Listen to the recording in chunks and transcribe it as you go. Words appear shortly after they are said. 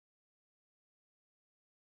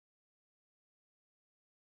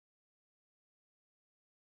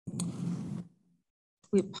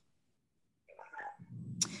All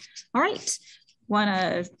right, want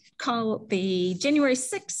to call the January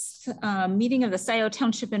 6th meeting of the Scio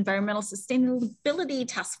Township Environmental Sustainability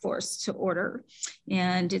Task Force to order.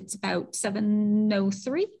 And it's about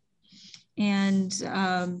 7:03. And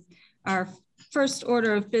our first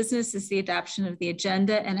order of business is the adoption of the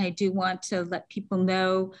agenda. And I do want to let people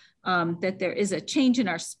know that there is a change in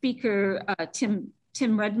our speaker.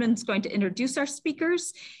 Tim Redmond's going to introduce our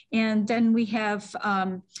speakers. And then we have,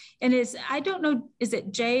 I don't know, is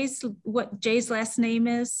it what Jay's last name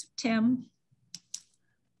is, Tim?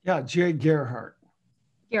 Yeah, Jay Gerhardt.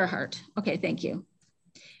 Gerhardt, okay, thank you.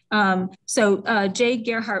 Jay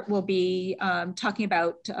Gerhardt will be talking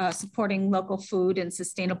about supporting local food and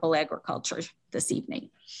sustainable agriculture this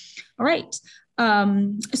evening. All right,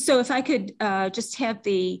 so if I could just have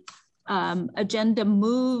the agenda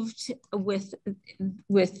moved with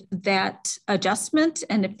that adjustment,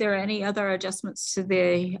 and if there are any other adjustments to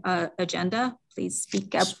the agenda, please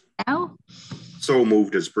speak up now. So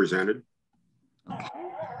moved as presented. Okay.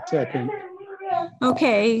 Second.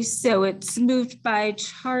 Okay, so it's moved by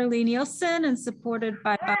Charlie Nielsen and supported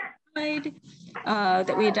by Bob Hyde,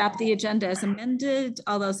 that we adopt the agenda as amended.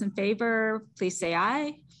 All those in favor, please say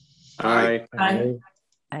aye. Aye. Aye.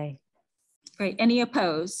 Aye. Great, any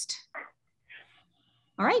opposed?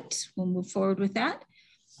 All right, we'll move forward with that.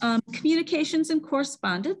 Communications and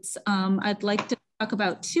correspondence. I'd like to talk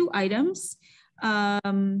about two items.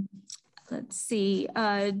 Let's see,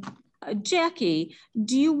 Jackie,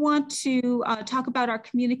 do you want to talk about our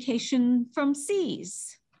communication from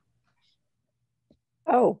Cs?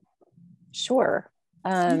 Oh, sure.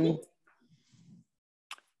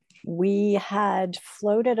 We had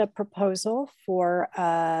floated a proposal for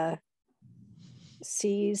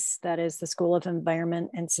Cs, that is the School of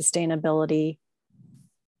Environment and Sustainability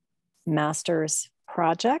Master's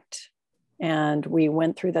Project. And we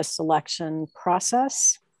went through the selection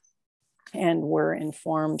process and were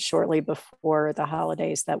informed shortly before the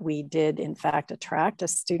holidays that we did in fact attract a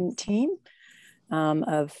student team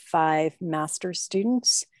of 5 master's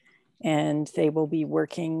students. And they will be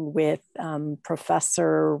working with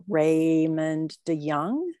Professor Raymond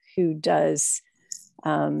DeYoung, who does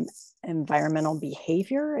environmental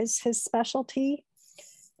behavior is his specialty.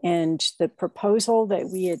 And the proposal that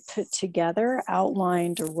we had put together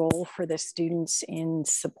outlined a role for the students in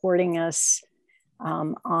supporting us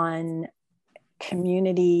on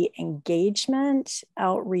community engagement,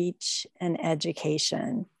 outreach, and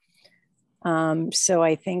education. So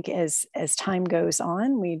I think as time goes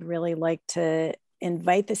on, we'd really like to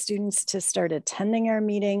invite the students to start attending our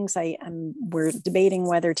meetings. We're debating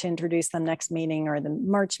whether to introduce them next meeting or the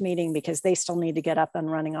March meeting because they still need to get up and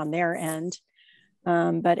running on their end.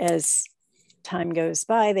 But as time goes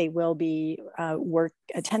by, they will be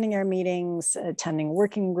attending our meetings, attending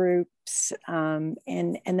working groups, and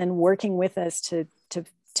then working with us to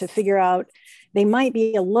figure out. They might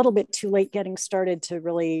be a little bit too late getting started to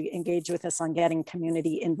really engage with us on getting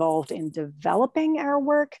community involved in developing our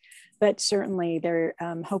work, but certainly they're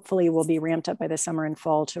hopefully will be ramped up by the summer and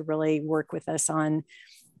fall to really work with us on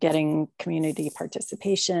getting community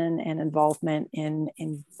participation and involvement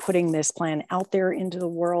in putting this plan out there into the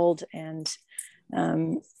world and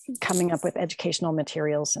coming up with educational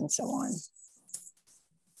materials and so on.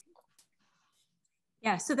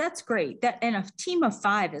 Yeah, so that's great. And a team of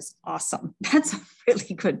 5 is awesome. That's a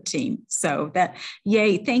really good team. So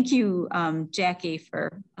yay! Thank you, Jackie, for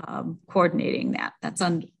coordinating that.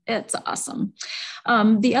 It's awesome.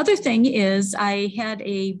 The other thing is I had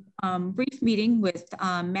a brief meeting with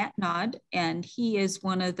Matt Nod, and he is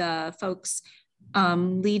one of the folks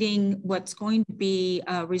leading what's going to be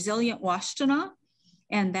Resilient Washtenaw,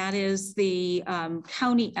 and that is the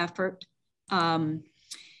county effort.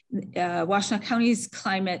 Washtenaw County's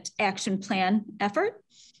climate action plan effort.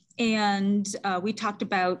 And we talked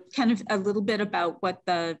about kind of a little bit about what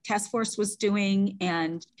the task force was doing.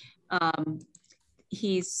 And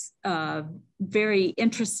he's very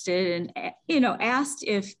interested and, asked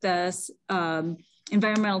if the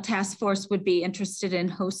environmental task force would be interested in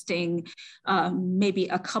hosting maybe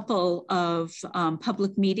a couple of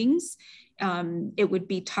public meetings. It would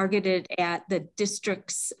be targeted at the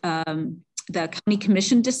districts, the county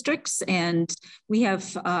commission districts, and we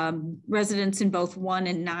have residents in both 1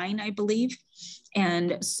 and 9, I believe.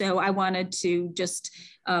 And so I wanted to just,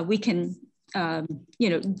 we can,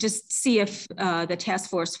 just see if the task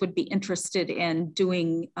force would be interested in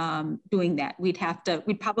doing that.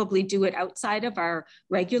 We'd probably do it outside of our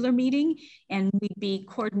regular meeting, and we'd be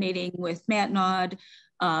coordinating with Matt Nod.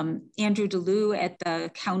 Andrew DeLue at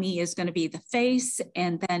the county is going to be the face,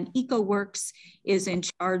 and then EcoWorks is in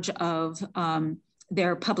charge of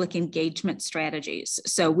their public engagement strategies.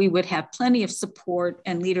 So we would have plenty of support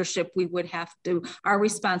and leadership. We would have to, our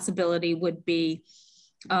responsibility would be,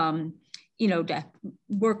 to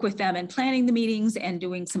work with them in planning the meetings and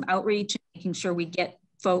doing some outreach, making sure we get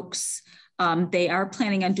folks. They are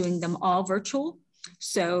planning on doing them all virtual.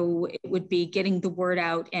 So it would be getting the word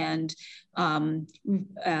out and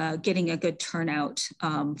getting a good turnout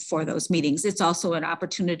for those meetings. It's also an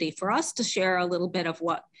opportunity for us to share a little bit of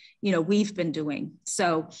what we've been doing.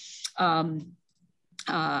 So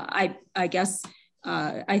I guess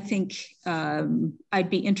I think I'd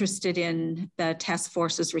be interested in the task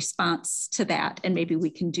force's response to that, and maybe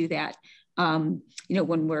we can do that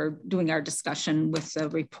when we're doing our discussion with the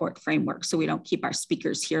report framework, so we don't keep our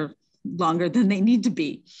speakers here longer than they need to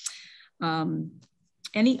be.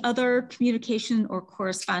 Any other communication or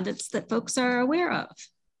correspondence that folks are aware of?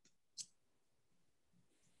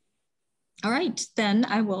 All right, then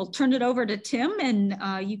I will turn it over to Tim,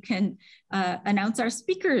 and you can announce our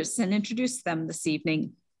speakers and introduce them this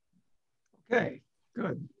evening. Okay,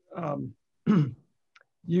 good.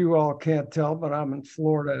 You all can't tell, but I'm in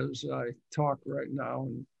Florida as I talk right now,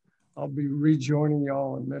 and I'll be rejoining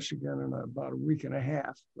y'all in Michigan in about a week and a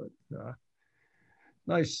half, but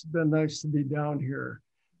been nice to be down here.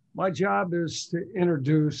 My job is to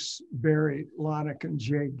introduce Barry Lonick and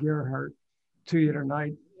Jay Gerhardt to you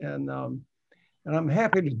tonight, and I'm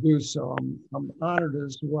happy to do so. I'm honored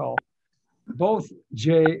as well. Both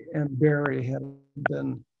Jay and Barry have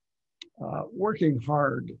been working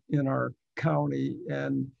hard in our county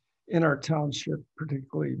and in our township,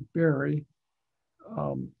 particularly Barry,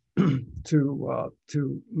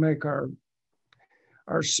 to make our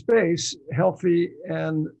space healthy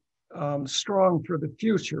and strong for the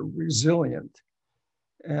future, resilient.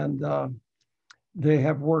 And they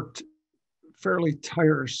have worked fairly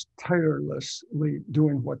tirelessly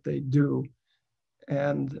doing what they do.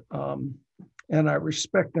 And I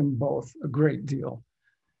respect them both a great deal.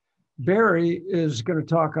 Barry is going to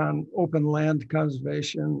talk on open land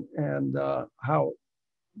conservation and how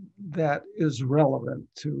that is relevant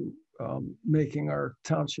to making our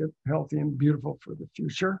township healthy and beautiful for the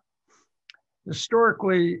future.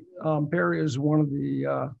 Historically, Barry is one of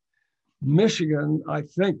the Michigan, I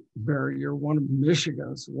think, Barry, you're one of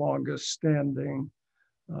Michigan's longest standing,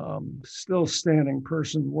 still standing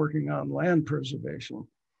person working on land preservation.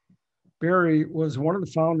 Barry was one of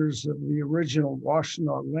the founders of the original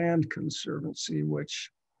Washtenaw Land Conservancy,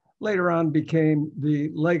 which later on became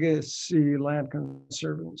the Legacy Land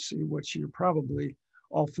Conservancy, which you're probably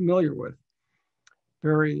all familiar with.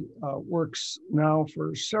 Barry works now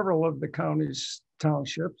for several of the county's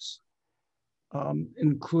townships,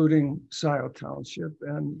 including Scio Township,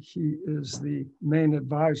 and he is the main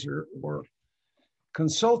advisor or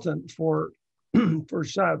consultant for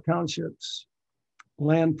Scio Township's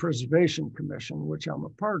Land Preservation Commission, which I'm a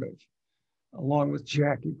part of, along with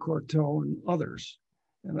Jackie Courteau and others.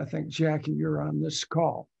 And I think, Jackie, you're on this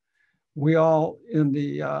call. We all in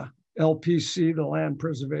the LPC, the Land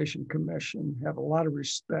Preservation Commission, have a lot of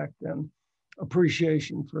respect and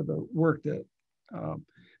appreciation for the work that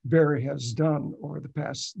Barry has done over the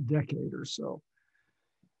past decade or so.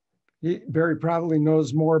 Barry probably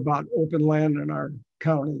knows more about open land in our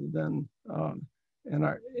county than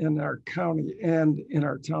in our county and in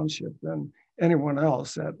our township than anyone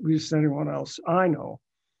else, at least anyone else I know.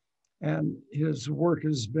 And his work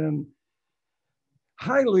has been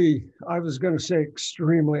highly, I was going to say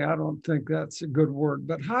extremely, I don't think that's a good word,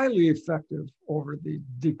 but highly effective over the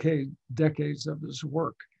decades of his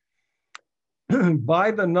work.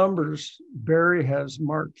 By the numbers, Barry has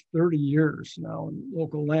marked 30 years now in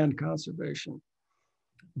local land conservation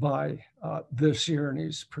by this year, and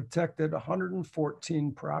he's protected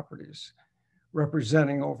 114 properties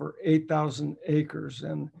representing over 8,000 acres.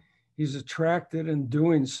 And he's attracted, in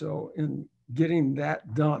doing so, in getting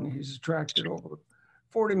that done, he's attracted over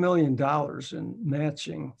 $40 million in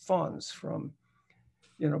matching funds from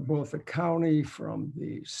both the county, from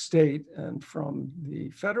the state, and from the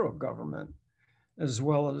federal government, as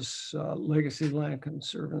well as Legacy Land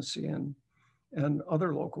Conservancy and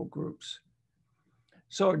other local groups.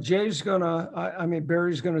 So Barry's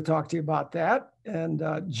gonna talk to you about that. And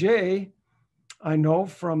Jay, I know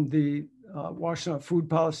from the Washtenaw Food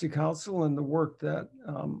Policy Council and the work that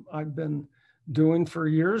I've been doing for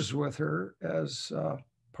years with her as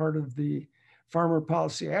part of the Farmer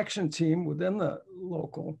Policy Action Team within the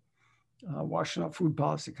local Washtenaw Food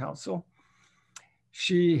Policy Council.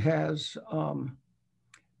 She has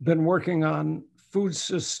been working on food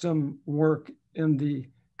system work in the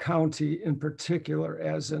county in particular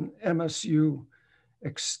as an MSU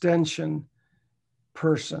extension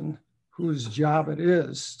person whose job it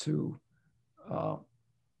is to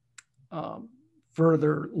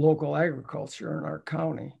further local agriculture in our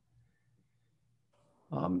county.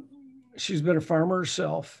 She's been a farmer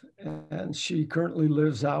herself, and she currently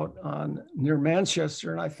lives out near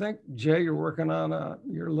Manchester. And I think, Jay,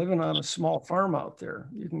 you're living on a small farm out there.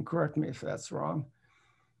 You can correct me if that's wrong.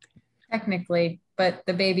 Technically, but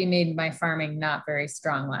the baby made my farming not very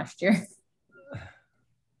strong last year.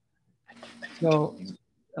 So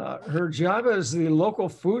her job as the local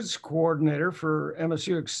foods coordinator for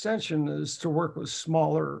MSU Extension is to work with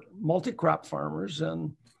smaller multi-crop farmers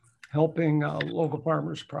and helping local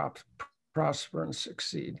farmers prosper and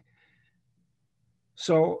succeed.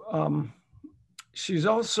 So she's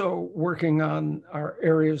also working on our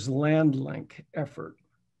area's land link effort,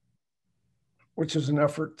 which is an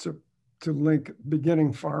effort to link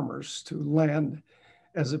beginning farmers to land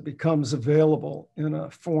as it becomes available in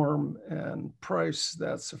a form and price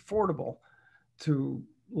that's affordable to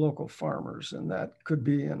local farmers. And that could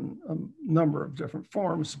be in a number of different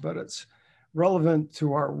forms, but it's relevant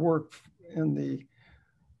to our work in the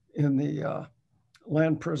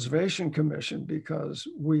Land Preservation Commission, because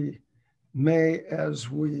we may, as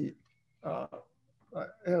we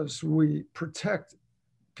protect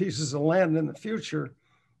pieces of land in the future,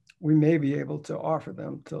 we may be able to offer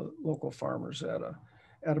them to local farmers at a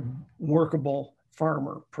workable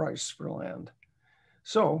farmer price for land.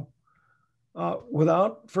 So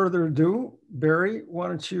without further ado, Barry, why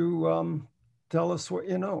don't you tell us what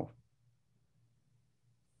you know?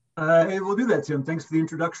 I will do that, Tim. Thanks for the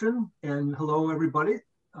introduction, and hello, everybody.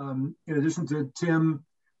 In addition to Tim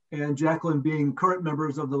and Jacqueline being current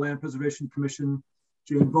members of the Land Preservation Commission,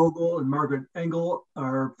 Jane Vogel and Margaret Engel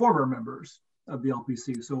are former members of the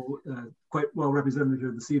LPC, so quite well represented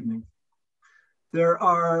here this evening. There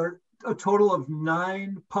are a total of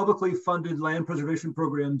 9 publicly funded land preservation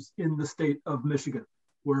programs in the state of Michigan,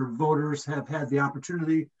 where voters have had the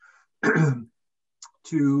opportunity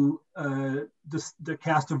to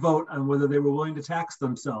cast a vote on whether they were willing to tax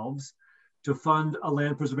themselves to fund a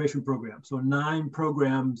land preservation program. So 9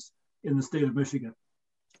 programs in the state of Michigan.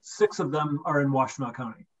 6 of them are in Washtenaw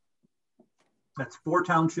County. That's 4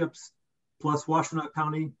 townships plus Washtenaw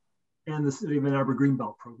County and the City of Ann Arbor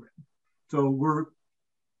Greenbelt program. So we're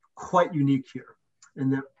quite unique here in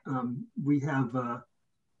that we have a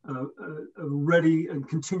ready and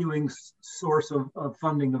continuing source of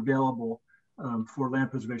funding available for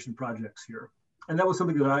land preservation projects here. And that was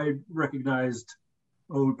something that I recognized,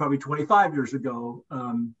 probably 25 years ago,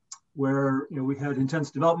 where we had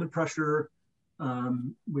intense development pressure.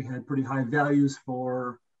 We had pretty high values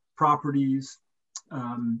for properties.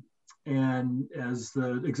 And as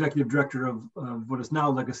the executive director of what is now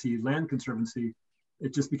Legacy Land Conservancy,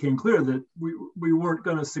 it just became clear that we weren't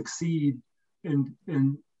going to succeed in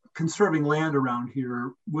conserving land around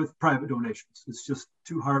here with private donations. It's just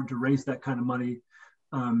too hard to raise that kind of money.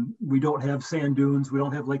 We don't have sand dunes. We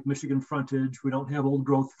don't have Lake Michigan frontage. We don't have old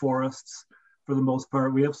growth forests for the most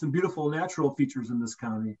part. We have some beautiful natural features in this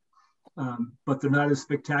county, but they're not as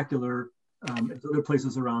spectacular as other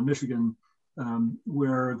places around Michigan,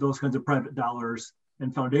 where those kinds of private dollars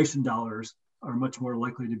and foundation dollars are much more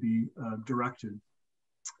likely to be directed.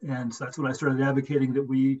 And so that's when I started advocating that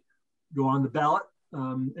we go on the ballot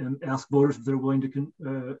and ask voters if they're willing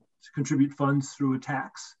to contribute funds through a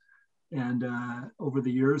tax. And over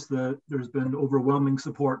the years, there's been overwhelming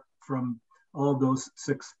support from all of those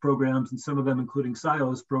 6 programs, and some of them, including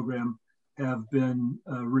Scio's program, have been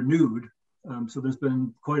renewed. So there's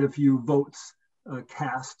been quite a few votes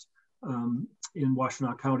cast in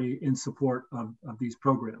Washtenaw County in support of these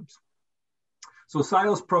programs. So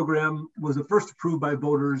Scio's program was first approved by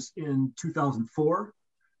voters in 2004,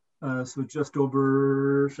 so just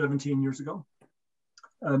over 17 years ago.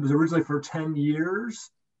 It was originally for 10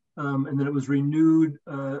 years, and then it was renewed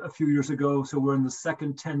a few years ago. So we're in the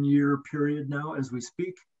second 10-year period now as we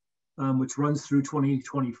speak, which runs through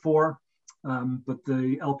 2024. But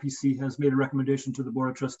the LPC has made a recommendation to the Board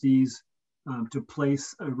of Trustees to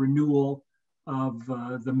place a renewal of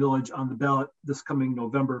the millage on the ballot this coming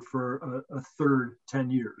November for a third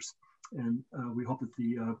 10 years. And we hope that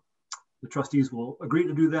the trustees will agree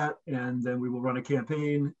to do that, and then we will run a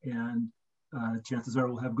campaign, and chances are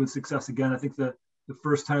we'll have good success again. I think the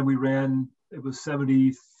first time we ran, it was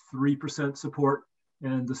 73% support,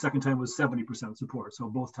 and the second time was 70% support. So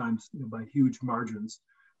both times, by huge margins.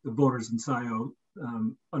 The voters in Scio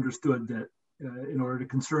understood that in order to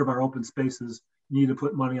conserve our open spaces, you need to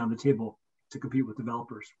put money on the table to compete with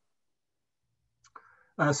developers.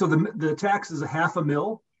 So the tax is a $0.50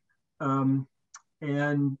 mil.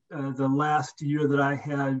 And the last year that I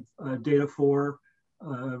had data for,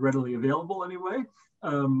 readily available anyway,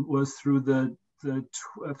 was through the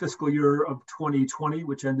fiscal year of 2020,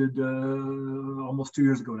 which ended almost 2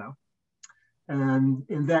 years ago now. And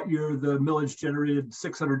in that year, the millage generated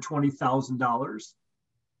 $620,000.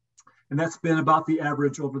 And that's been about the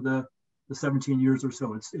average over the 17 years or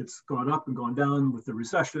so. It's gone up and gone down with the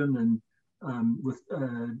recession and with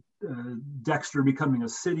Dexter becoming a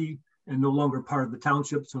city and no longer part of the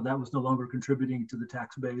township. So that was no longer contributing to the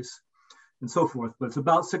tax base and so forth. But it's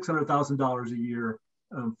about $600,000 a year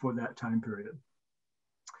for that time period.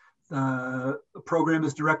 The program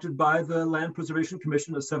is directed by the Land Preservation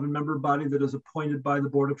Commission, a 7-member body that is appointed by the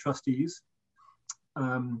Board of Trustees,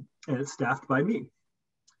 and it's staffed by me.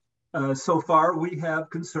 So far, we have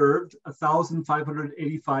conserved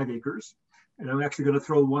 1,585 acres, and I'm actually going to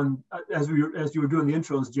throw one, as you were doing the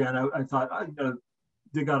intros, Jan, I thought I'd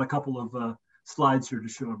dig out a couple of slides here to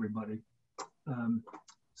show everybody.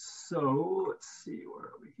 So let's see, where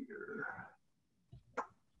are we here?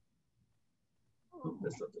 Oh,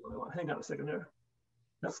 that's not the one I want. Hang on a second there.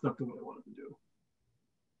 That's not the one I wanted to do.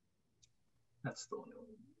 That's the one I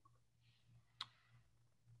wanted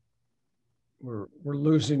to do. We're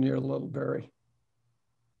losing you a little, Barry.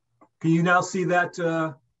 Can you now see that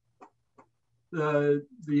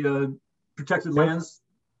the protected lands?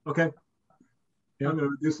 Okay. Yep. I'm going to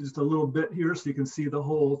reduce it just a little bit here so you can see the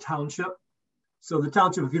whole township. So the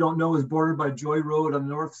township, if you don't know, is bordered by Joy Road on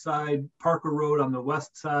the north side, Parker Road on the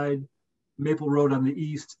west side, Maple Road on the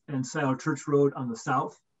east, and Scio Church Road on the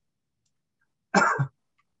south.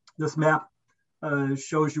 This map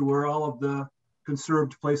shows you where all of the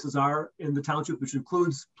conserved places are in the township, which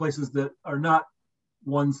includes places that are not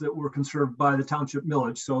ones that were conserved by the township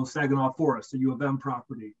millage. So Saginaw Forest, the U of M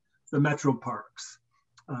property, the Metro Parks,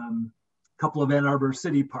 a couple of Ann Arbor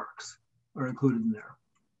City parks are included in there.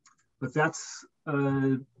 But that's,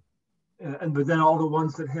 but then all the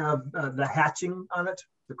ones that have the hatching on it,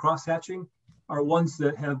 the cross hatching, are ones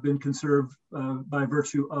that have been conserved by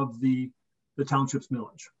virtue of the township's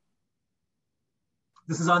millage.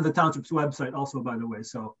 This is on the township's website also, by the way,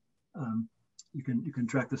 so you can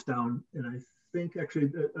track this down. And I think actually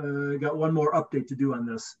got one more update to do on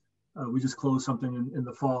this. We just closed something in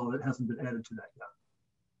the fall that hasn't been added to that yet.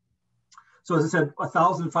 So as I said,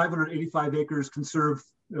 1,585 acres conserved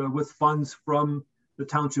with funds from the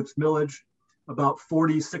township's millage. About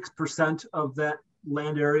 46% of that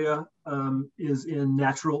land area is in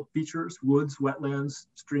natural features, woods, wetlands,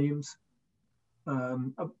 streams.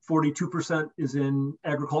 42% is in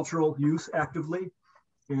agricultural use actively,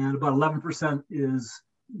 and about 11% is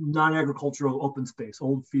non-agricultural open space,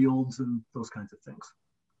 old fields and those kinds of things.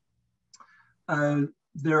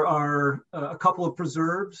 There are a couple of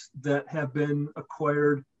preserves that have been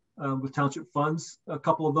acquired with township funds. A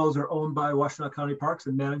couple of those are owned by Washtenaw County Parks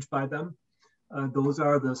and managed by them. Those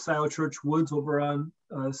are the Scio Church Woods over on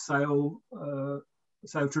Scio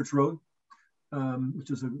Church Road,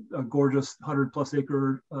 which is a gorgeous 100+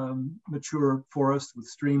 acre mature forest with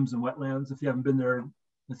streams and wetlands. If you haven't been there,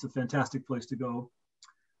 it's a fantastic place to go.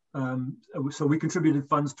 So we contributed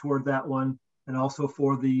funds toward that one, and also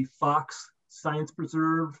for the Fox Science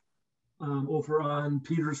Preserve over on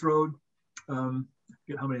Peters Road. I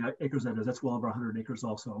forget how many acres that is. That's well over 100 acres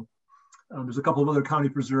also. There's a couple of other county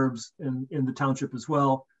preserves in the township as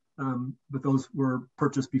well, but those were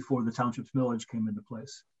purchased before the township's millage came into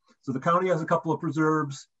place. So the county has a couple of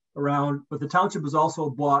preserves around, but the township has also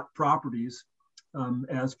bought properties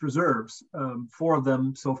as preserves, 4 of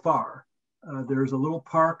them so far. There's a little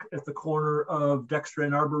park at the corner of Dexter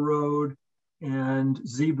and Arbor Road and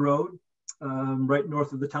Zeeb Road, right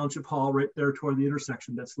north of the township hall, right there toward the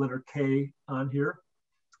intersection. That's letter K on here.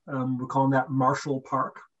 We're calling that Marshall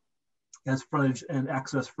Park, as frontage and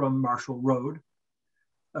access from Marshall Road.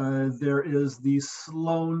 There is the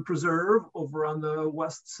Sloan Preserve over on the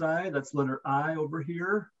west side. That's letter I over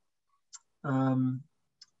here,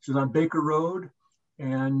 which is on Baker Road,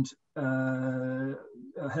 and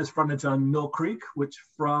has frontage on Mill Creek, which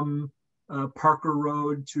from Parker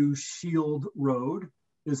Road to Shield Road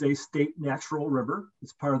is a state natural river.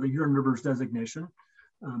 It's part of the Huron River's designation.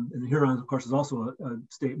 And the Huron, of course, is also a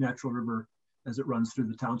state natural river as it runs through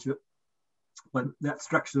the township. But that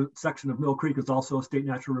section of Mill Creek is also a state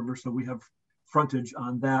natural river, so we have frontage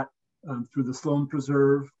on that through the Sloan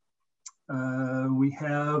Preserve. We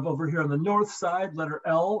have over here on the north side, letter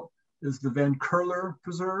L, is the Van Curler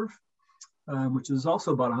Preserve, which is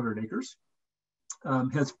also about 100 acres.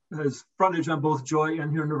 Has frontage on both Joy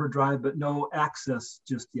and Huron River Drive, but no access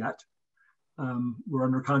just yet. We're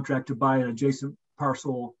under contract to buy an adjacent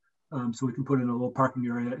parcel so we can put in a little parking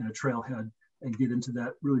area and a trailhead and get into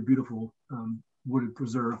that really beautiful wooded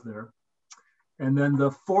preserve there. And then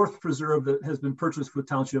the fourth preserve that has been purchased with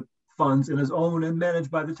township funds and is owned and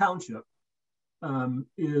managed by the township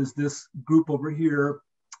is this group over here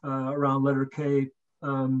around letter K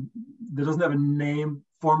that doesn't have a name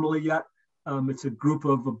formally yet. It's a group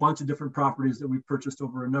of a bunch of different properties that we've purchased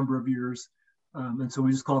over a number of years. And so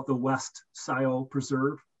we just call it the West Scio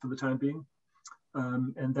Preserve for the time being.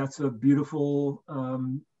 And that's a beautiful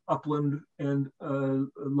upland and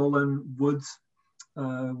lowland woods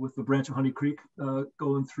with the branch of Honey Creek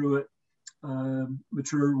going through it.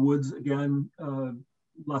 Mature woods again,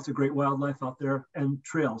 lots of great wildlife out there and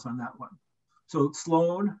trails on that one. So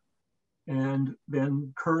Sloan and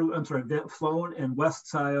Sloan and West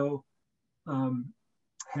Scio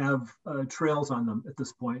have trails on them at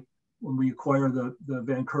this point. When we acquire the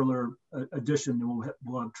Van Curler addition, then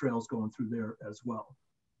we'll have trails going through there as well.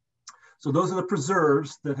 So those are the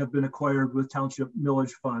preserves that have been acquired with township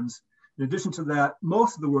millage funds. In addition to that,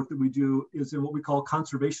 most of the work that we do is in what we call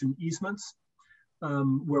conservation easements,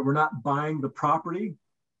 where we're not buying the property.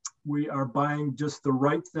 We are buying just the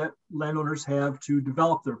rights that landowners have to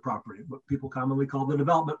develop their property, what people commonly call the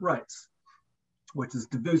development rights, which is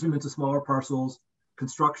division into smaller parcels,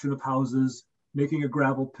 construction of houses, making a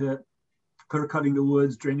gravel pit, clear cutting the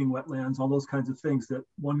woods, draining wetlands, all those kinds of things that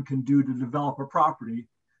one can do to develop a property.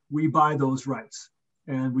 We buy those rights,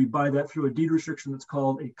 and we buy that through a deed restriction that's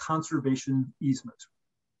called a conservation easement.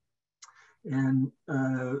 And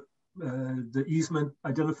the easement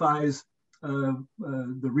identifies the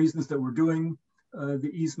reasons that we're doing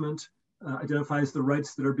the easement, identifies the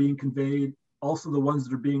rights that are being conveyed, also the ones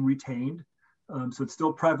that are being retained. So it's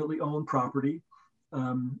still privately owned property.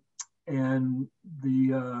 And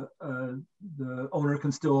the owner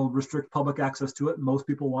can still restrict public access to it. Most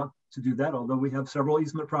people want to do that, although we have several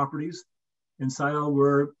easement properties in Scio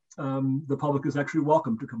where the public is actually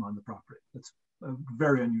welcome to come on the property. That's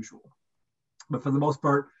very unusual. But for the most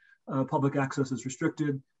part, public access is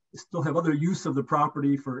restricted. We still have other use of the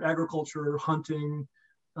property for agriculture, hunting,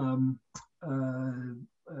 other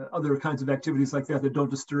kinds of activities like that that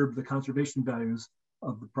don't disturb the conservation values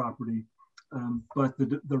of the property. But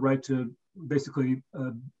the right to basically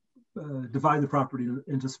divide the property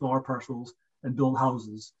into smaller parcels and build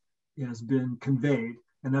houses has been conveyed.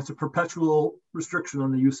 And that's a perpetual restriction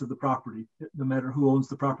on the use of the property. No matter who owns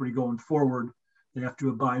the property going forward, they have to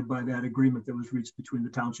abide by that agreement that was reached between the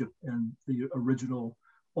township and the original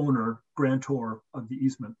owner, grantor of the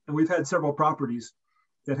easement. And we've had several properties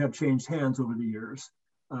that have changed hands over the years.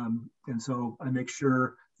 And so I make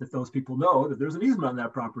sure that those people know that there's an easement on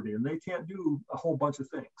that property and they can't do a whole bunch of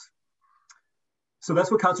things. So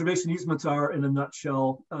that's what conservation easements are in a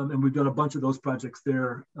nutshell. And we've done a bunch of those projects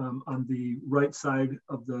there. On the right side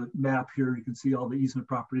of the map here, you can see all the easement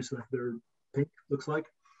properties that they're pink, looks like.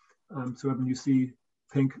 So when you see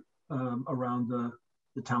pink around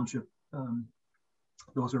the township,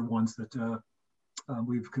 those are ones that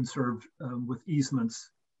we've conserved with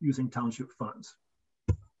easements using township funds.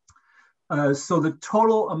 So the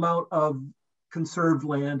total amount of conserved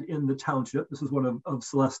land in the township, this is one of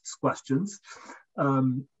Celeste's questions,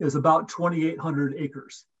 is about 2,800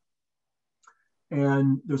 acres.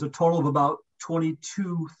 And there's a total of about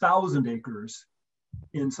 22,000 acres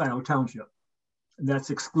in Scio Township. And that's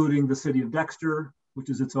excluding the city of Dexter, which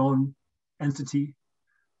is its own entity,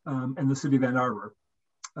 and the city of Ann Arbor.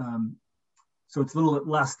 So it's a little bit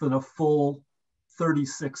less than a full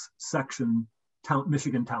 36 section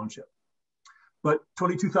Michigan township. But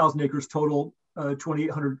 22,000 acres total,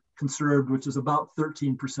 2,800 conserved, which is about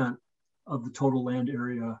 13% of the total land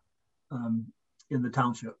area in the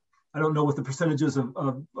township. I don't know what the percentages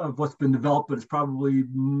of what's been developed, but it's probably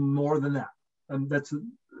more than that. And that's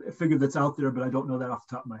a figure that's out there, but I don't know that off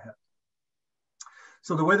the top of my head.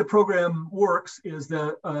 So the way the program works is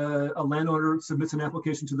that a landowner submits an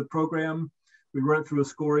application to the program. We run it through a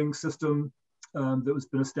scoring system that has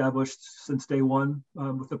been established since day one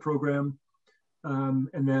with the program.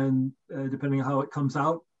 And then depending on how it comes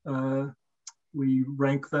out, we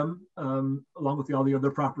rank them along with all the other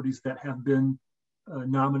properties that have been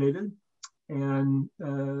nominated and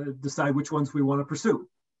decide which ones we want to pursue.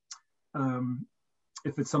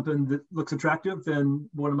 If it's something that looks attractive, then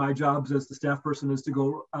one of my jobs as the staff person is to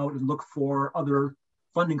go out and look for other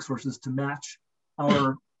funding sources to match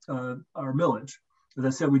our millage. As I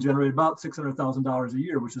said, we generate about $600,000 a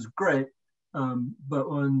year, which is great. But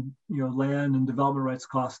when land and development rights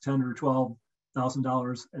cost $10,000 or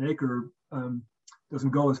 $12,000 an acre, doesn't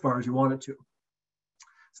go as far as you want it to.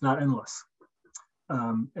 It's not endless.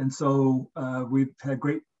 And so we've had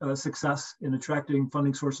great success in attracting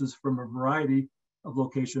funding sources from a variety of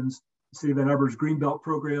locations. City of Ann Arbor's Greenbelt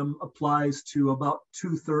program applies to about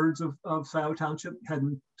 2/3 of Scio Township,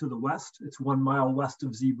 heading to the west. It's 1 mile west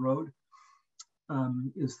of Zeeb Road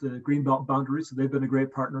is the Greenbelt boundary. So they've been a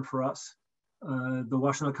great partner for us. The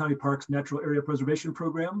Washtenaw County Parks Natural Area Preservation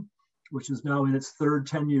Program, which is now in its third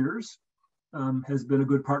 10 years, has been a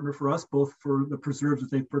good partner for us, both for the preserves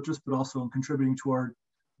that they've purchased, but also in contributing toward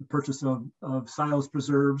the purchase of Scio's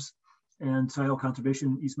preserves and Scio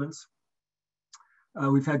conservation easements.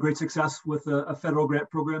 We've had great success with a federal grant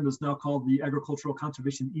program that's now called the Agricultural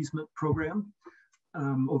Conservation Easement Program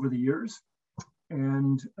over the years.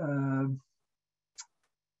 And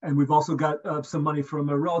we've also got some money from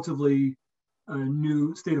a relatively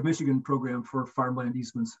new state of Michigan program for farmland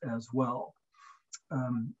easements as well.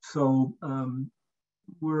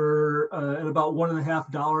 We're at about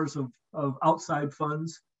 $1.50 of outside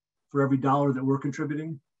funds for every dollar that we're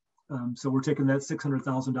contributing. So we're taking that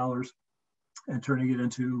 $600,000 and turning it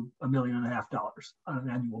into $1.5 million on an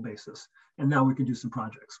annual basis. And now we can do some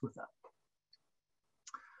projects with that.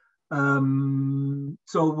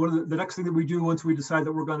 So one of the next thing that we do once we decide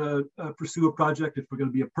that we're going to pursue a project, if we're going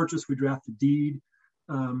to be a purchase, we draft a deed.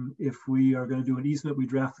 If we are going to do an easement, we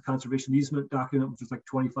draft the conservation easement document, which is like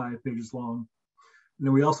 25 pages long. And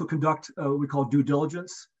then we also conduct what we call due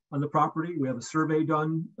diligence on the property. We have a survey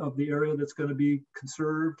done of the area that's going to be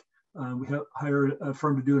conserved. We have hired a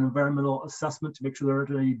firm to do an environmental assessment to make sure there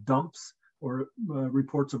aren't any dumps or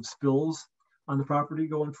reports of spills on the property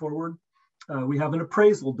going forward. We have an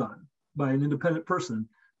appraisal done by an independent person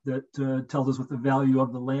that tells us what the value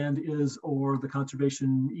of the land is or the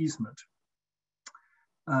conservation easement.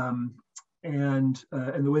 And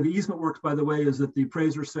the way the easement works, by the way, is that the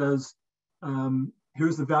appraiser says,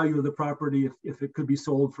 here's the value of the property if it could be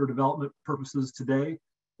sold for development purposes today.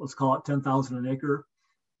 Let's call it 10,000 an acre.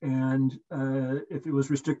 And if it was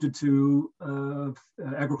restricted to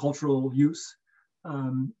agricultural use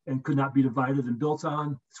and could not be divided and built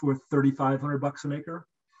on, it's worth $3,500 an acre.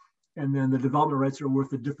 And then the development rights are worth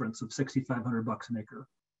the difference of $6,500 an acre.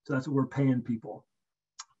 So that's what we're paying people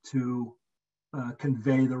to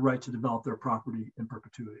convey the right to develop their property in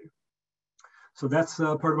perpetuity. So that's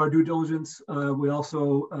part of our due diligence. We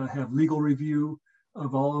also have legal review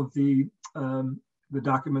of all of the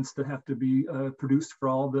documents that have to be produced for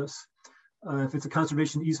all of this. If it's a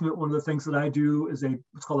conservation easement, one of the things that I do is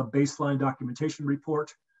what's called a baseline documentation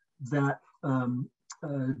report that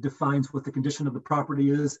defines what the condition of the property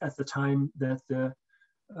is at the time that the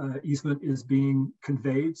easement is being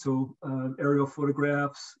conveyed. So aerial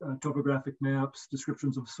photographs, topographic maps,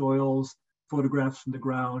 descriptions of soils, photographs from the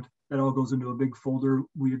ground, that all goes into a big folder.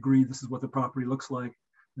 We agree this is what the property looks like.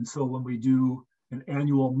 And so when we do an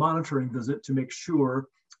annual monitoring visit to make sure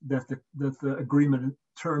that the agreement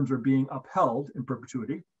terms are being upheld in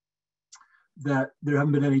perpetuity, that there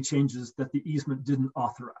haven't been any changes that the easement didn't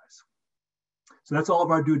authorize. So that's all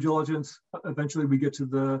of our due diligence. Eventually we get to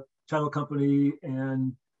the title company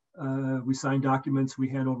and we sign documents, we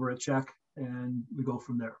hand over a check, and we go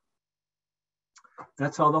from there.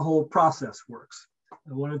 That's how the whole process works.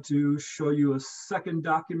 I wanted to show you a second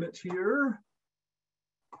document here.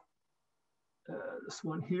 This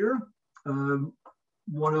one here.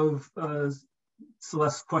 One of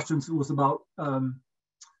Celeste's questions was about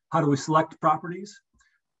how do we select properties.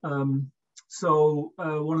 So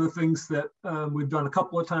one of the things that we've done a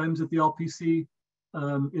couple of times at the LPC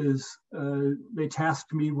is they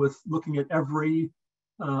tasked me with looking at every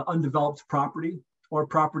undeveloped property or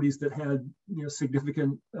properties that had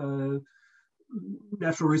significant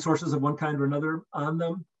natural resources of one kind or another on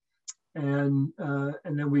them. And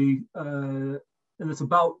then and it's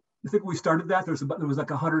about, I think we started that, there was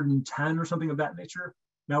like 110 or something of that nature.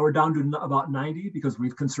 Now we're down to about 90 because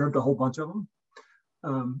we've conserved a whole bunch of them.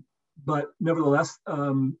 But nevertheless,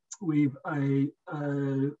 we've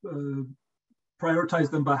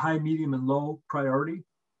prioritized them by high, medium, and low priority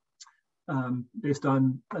based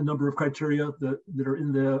on a number of criteria that are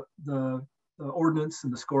in the ordinance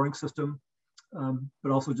and the scoring system,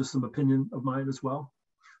 but also just some opinion of mine as well.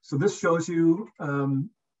 So this shows you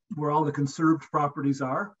where all the conserved properties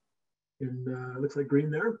are. It looks like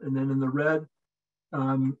green there. And then in the red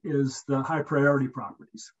is the high priority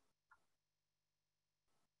properties.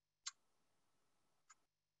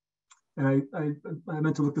 And I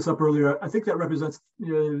meant to look this up earlier. I think that represents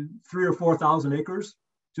 3,000 or 4,000 acres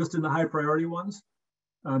just in the high priority ones.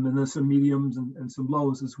 And then some mediums and some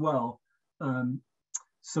lows as well.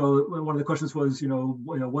 So one of the questions was,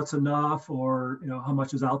 what's enough, or how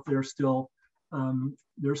much is out there still?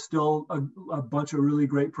 There's still a bunch of really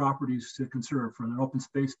great properties to conserve for their open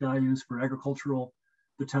space values, for agricultural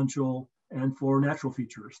potential, and for natural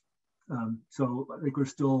features. So I think we're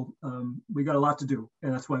still, we got a lot to do.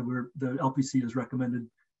 And that's why the LPC has recommended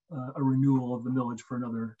a renewal of the millage for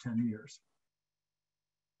another 10 years.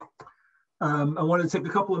 I wanted to take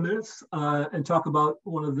a couple of minutes and talk about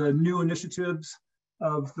one of the new initiatives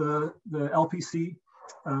of the LPC,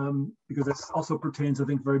 because this also pertains, I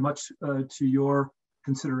think, very much to your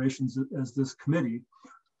considerations as this committee.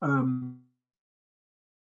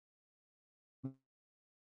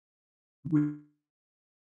 We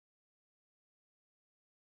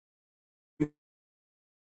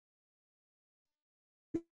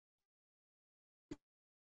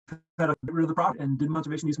had to get rid of the property and did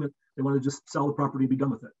conservation easement. They want to just sell the property and be done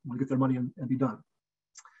with it. Want to get their money and be done.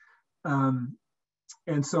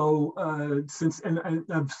 And so I'm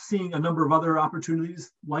seeing a number of other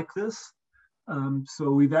opportunities like this.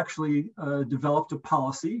 So we've actually developed a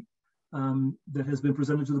policy that has been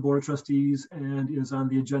presented to the Board of Trustees and is on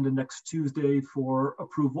the agenda next Tuesday for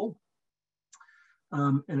approval.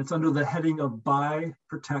 And it's under the heading of buy,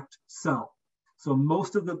 protect, sell. So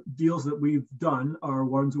most of the deals that we've done are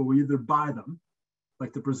ones where we either buy them,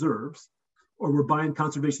 like the preserves, or we're buying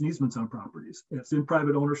conservation easements on properties. It's in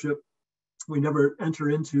private ownership. We never enter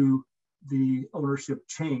into the ownership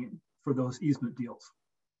chain for those easement deals.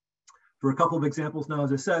 For a couple of examples now,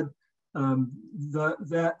 as I said,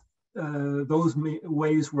 those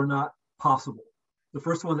ways were not possible. The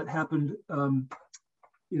first one that happened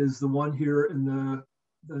is the one here in the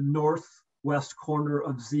northwest corner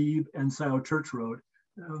of Zeeb and Scio Church Road.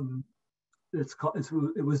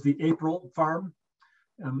 It was the April farm,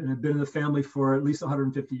 and had been in the family for at least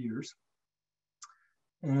 150 years.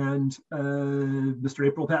 And Mr.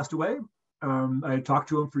 April passed away. I had talked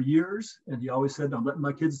to him for years, and he always said, I'm letting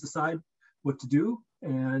my kids decide what to do.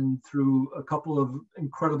 And through a couple of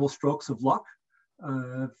incredible strokes of luck,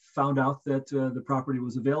 found out that the property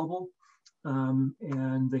was available.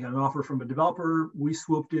 And they had an offer from a developer. We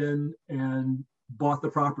swooped in and bought the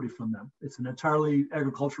property from them. It's an entirely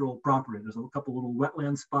agricultural property. There's a couple little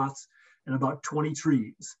wetland spots and about 20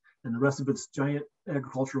 trees, and the rest of it's giant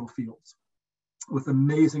agricultural fields with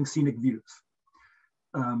amazing scenic views.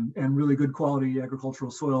 And really good quality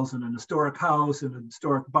agricultural soils, and an historic house and a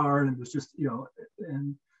historic barn. And it was just,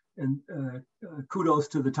 and kudos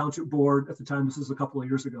to the township board at the time, this is a couple of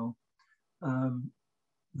years ago,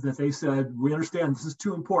 that they said, we understand this is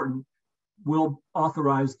too important. We'll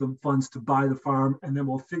authorize the funds to buy the farm, and then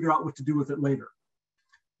we'll figure out what to do with it later.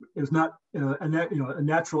 It's not a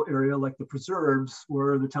natural area like the preserves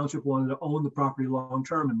where the township wanted to own the property long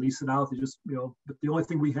term and lease it out. They just, but the only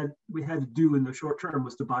thing we had to do in the short term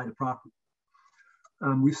was to buy the property.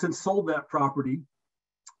 We've since sold that property,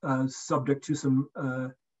 subject to some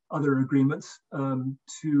other agreements,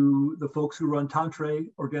 to the folks who run Tantre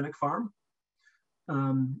Organic Farm,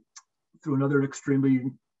 through another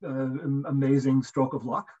extremely amazing stroke of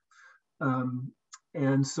luck.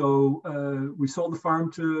 And so we sold the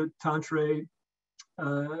farm to Tantre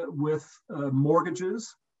with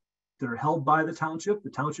mortgages that are held by the township. The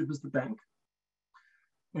township is the bank.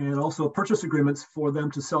 And also purchase agreements for them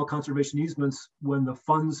to sell conservation easements when the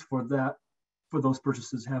funds for those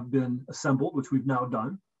purchases have been assembled, which we've now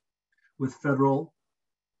done with federal,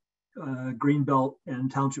 Greenbelt, and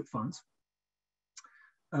township funds.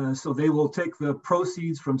 So they will take the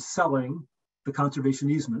proceeds from selling the conservation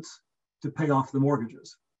easements to pay off the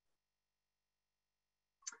mortgages.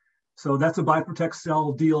 So that's a buy, protect,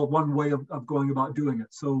 sell deal, one way of going about doing it.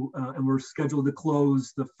 So, and we're scheduled to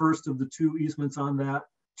close the first of the two easements on that,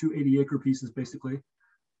 2 80-acre pieces basically,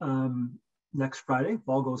 next Friday, if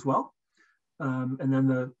all goes well. And then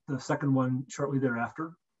the second one shortly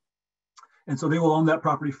thereafter. And so they will own that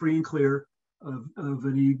property free and clear of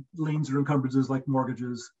any liens or encumbrances like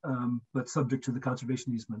mortgages, but subject to the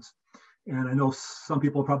conservation easements. And I know some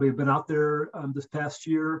people probably have been out there this past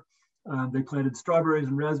year. They planted strawberries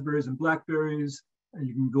and raspberries and blackberries. And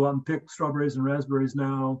you can go out and pick strawberries and raspberries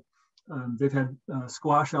now. They've had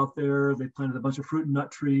squash out there. They planted a bunch of fruit and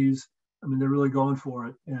nut trees. I mean, they're really going for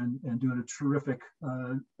it and doing a terrific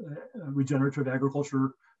regenerative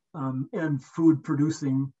agriculture and food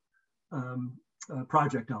producing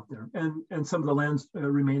project out there. And some of the land's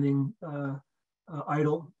remaining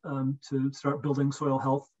idle to start building soil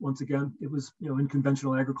health. Once again, it was in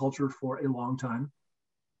conventional agriculture for a long time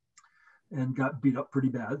and got beat up pretty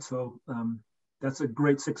bad. So that's a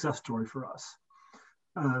great success story for us.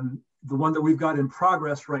 The one that we've got in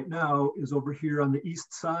progress right now is over here on the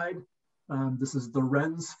east side. This is the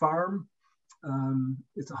Wren's farm.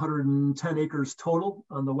 It's 110 acres total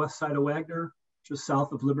on the west side of Wagner, just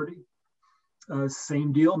south of Liberty.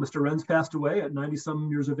 Same deal, Mr. Wren's passed away at 90 some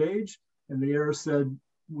years of age, and the heir said,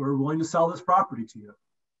 we're willing to sell this property to you.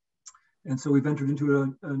 And so we've entered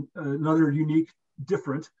into another unique,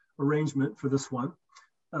 different arrangement for this one,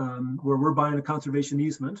 where we're buying a conservation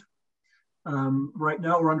easement. Right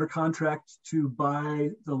now we're under contract to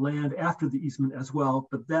buy the land after the easement as well,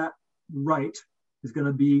 but that right is going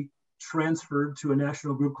to be transferred to a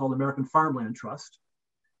national group called American Farmland Trust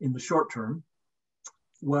in the short term,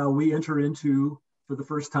 while we enter into, for the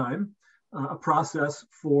first time, a process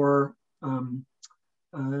for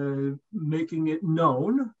making it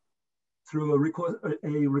known through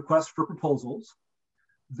a request for proposals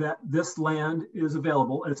that this land is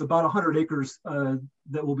available. And it's about 100 acres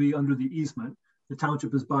that will be under the easement. The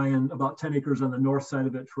township is buying about 10 acres on the north side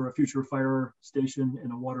of it for a future fire station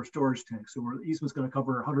and a water storage tank. So the easement's going to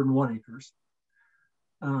cover 101 acres.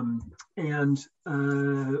 We're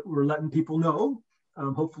letting people know,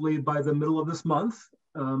 hopefully by the middle of this month,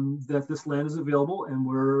 that this land is available, and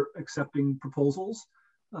we're accepting proposals.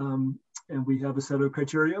 And we have a set of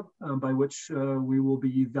criteria by which we will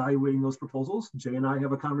be evaluating those proposals. Jay and I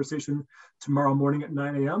have a conversation tomorrow morning at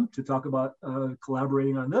 9 a.m. to talk about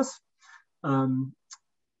collaborating on this. So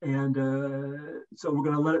we're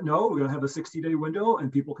going to let it know. We're going to have a 60-day window,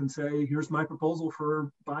 and people can say, here's my proposal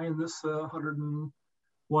for buying this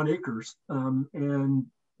 101 acres and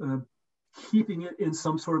keeping it in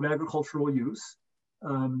some sort of agricultural use.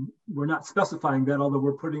 We're not specifying that, although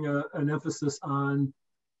we're putting an emphasis on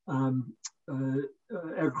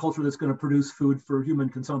agriculture that's going to produce food for human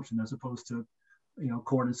consumption, as opposed to,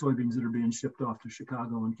 corn and soybeans that are being shipped off to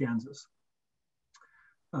Chicago and Kansas.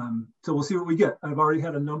 So we'll see what we get. I've already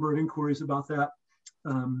had a number of inquiries about that,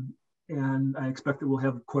 and I expect that we'll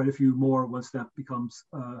have quite a few more once that becomes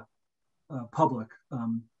public,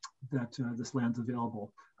 that this land's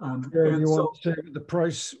available. Want to say what the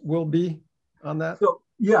price will be on that? So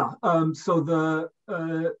yeah, so the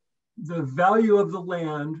value of the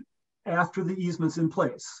land after the easement's in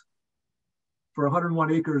place for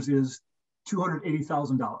 101 acres is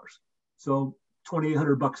 $280,000. So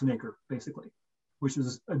 $2,800 an acre, basically, which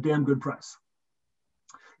is a damn good price.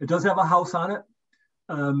 It does have a house on it.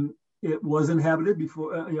 It was inhabited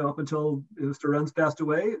before, up until Mr. Renz passed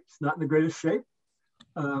away. It's not in the greatest shape,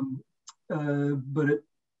 but it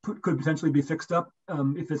could potentially be fixed up.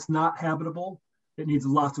 If it's not habitable, it needs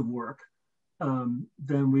lots of work.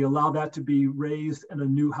 Then we allow that to be raised and a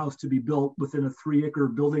new house to be built within a 3-acre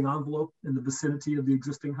building envelope in the vicinity of the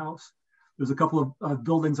existing house. There's a couple of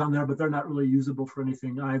buildings on there, but they're not really usable for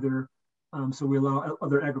anything either. So we allow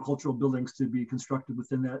other agricultural buildings to be constructed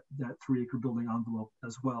within that 3-acre building envelope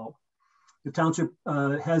as well. The township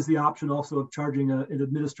has the option also of charging an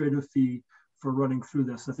administrative fee for running through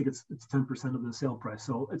this. I think it's 10% of the sale price.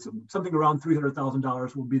 So it's something around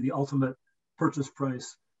 $300,000 will be the ultimate purchase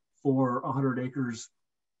price for 100 acres,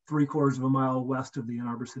 3/4 of a mile west of the Ann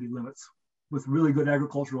Arbor city limits, with really good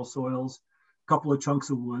agricultural soils, a couple of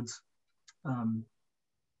chunks of woods, and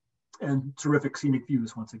terrific scenic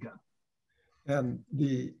views once again. And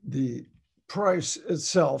the price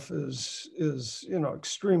itself is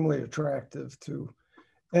extremely attractive to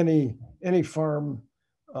any farm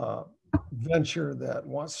venture that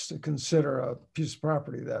wants to consider a piece of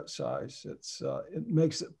property that size. It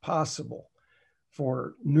makes it possible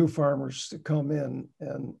for new farmers to come in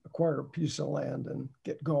and acquire a piece of land and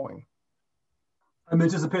get going. I'm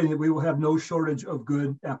anticipating that we will have no shortage of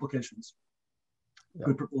good applications,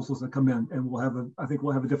 good proposals that come in, and I think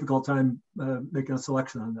we'll have a difficult time making a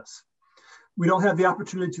selection on this. We don't have the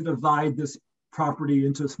opportunity to divide this property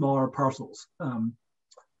into smaller parcels,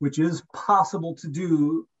 which is possible to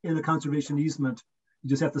do in a conservation easement. You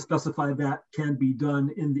just have to specify that can be done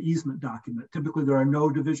in the easement document. Typically, there are no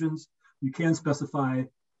divisions. You can specify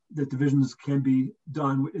that divisions can be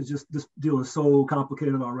done. It's just, this deal is so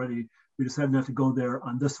complicated already. We decided not to go there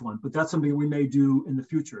on this one, but that's something we may do in the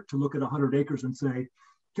future, to look at 100 acres and say,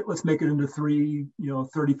 let's make it into 3,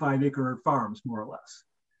 35-acre farms, more or less,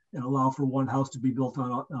 and allow for one house to be built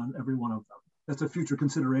on every one of them. That's a future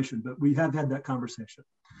consideration, but we have had that conversation.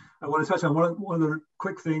 I want to touch on one other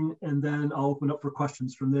quick thing, and then I'll open up for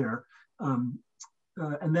questions from there.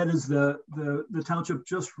 And that is the township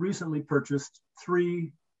just recently purchased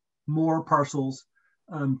 3 more parcels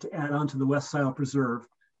to add on to the West Scio Preserve.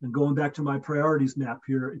 And going back to my priorities map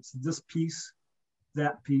here, it's this piece,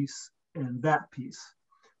 that piece, and that piece.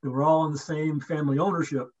 They were all in the same family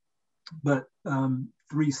ownership, but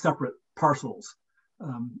 3 separate parcels,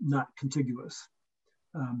 not contiguous.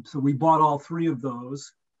 So we bought all 3 of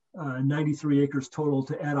those, 93 acres total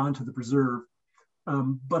to add on to the preserve.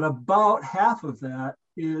 But about half of that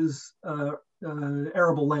is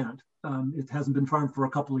arable land. It hasn't been farmed for a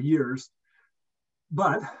couple of years,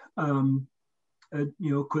 but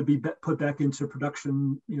could be put back into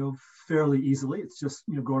production, fairly easily. It's just,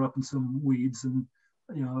 growing up in some weeds and,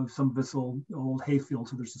 some of this old hay field.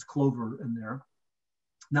 So there's just clover in there,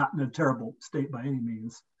 not in a terrible state by any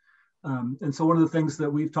means. And so one of the things that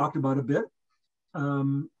we've talked about a bit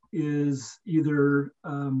is either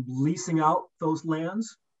leasing out those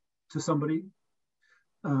lands to somebody,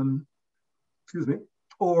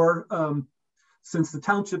 or since the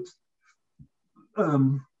township's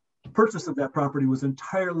purchase of that property was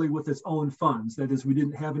entirely with its own funds. That is, we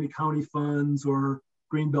didn't have any county funds or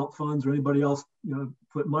Greenbelt funds or anybody else,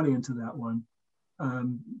 put money into that one.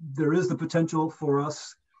 There is the potential for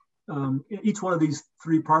us. Each one of these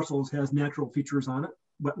 3 parcels has natural features on it,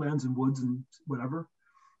 wetlands and woods and whatever.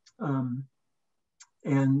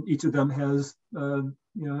 And each of them has,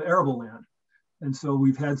 arable land. And so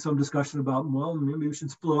we've had some discussion about, well, maybe we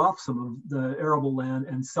should split off some of the arable land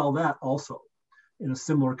and sell that also in a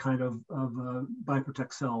similar kind of buy,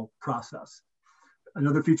 protect, sell process.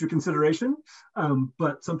 Another future consideration,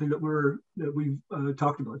 but something that we've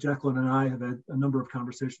talked about. Jacqueline and I have had a number of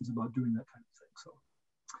conversations about doing that kind of thing. So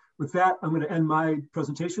with that, I'm going to end my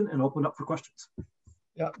presentation and open up for questions.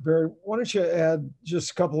 Yeah, Barry, why don't you add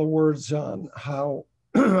just a couple of words on how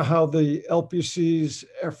the LPC's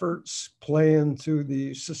efforts play into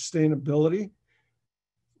the sustainability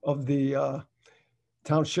of the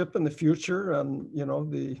township in the future, and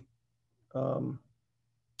the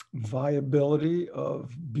viability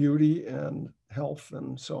of beauty and health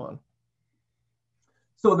and so on.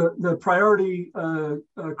 So the priority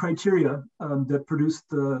criteria that produced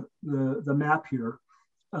the map here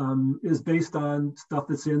is based on stuff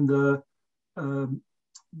that's in the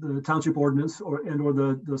township ordinance or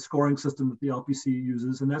the scoring system that the LPC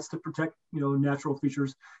uses, and that's to protect natural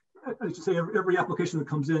features. I should say every application that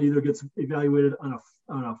comes in either gets evaluated on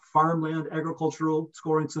a farmland agricultural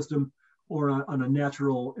scoring system or on a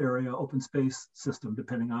natural area open space system,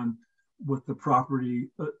 depending on what the property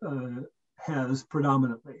has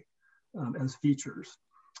predominantly as features.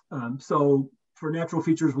 So for natural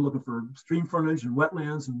features, we're looking for stream frontage and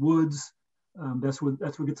wetlands and woods. That's what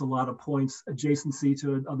gets a lot of points. Adjacency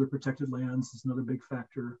to other protected lands is another big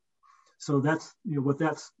factor. So that's what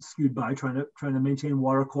that's skewed by, trying to maintain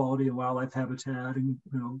water quality and wildlife habitat, and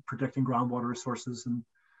protecting groundwater resources and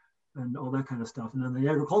all that kind of stuff. And then the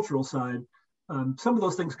agricultural side, some of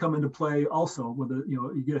those things come into play also. Whether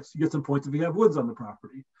you get some points if you have woods on the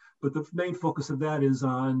property, but the main focus of that is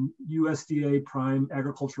on USDA prime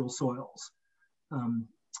agricultural soils,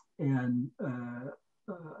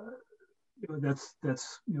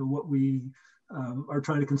 that's what we are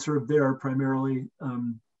trying to conserve there primarily.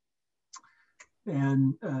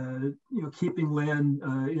 And keeping land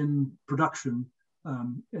in production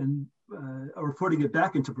or putting it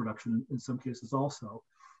back into production in some cases also.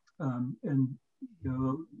 And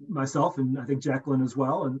myself and I think Jacqueline as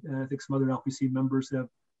well, and I think some other LPC members have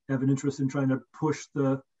an interest in trying to push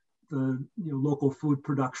the local food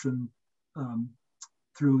production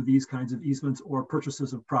through these kinds of easements or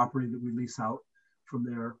purchases of property that we lease out from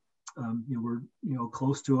there. We're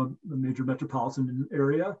close to a major metropolitan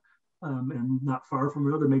area. And not far from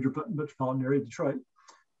another major metropolitan area, Detroit.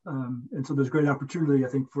 And so there's great opportunity, I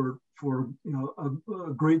think, for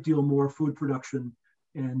a great deal more food production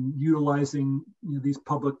and utilizing these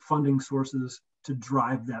public funding sources to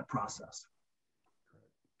drive that process.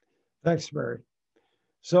 Thanks, Barry.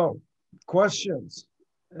 So, questions?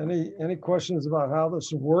 Any questions about how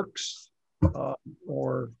this works,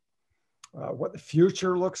 or what the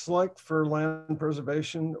future looks like for land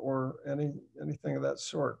preservation, or anything of that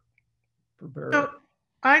sort? So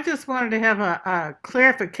I just wanted to have a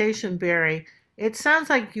clarification, Barry. It sounds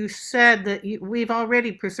like you said that we've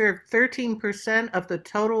already preserved 13% of the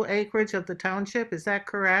total acreage of the township. Is that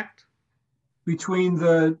correct? Between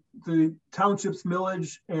the township's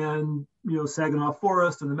millage and Saginaw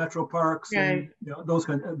Forest and the metro parks, right, and those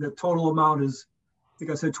kind of, the total amount is, I think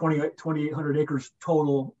I said 2,800 acres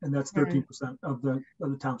total, and that's 13% right. of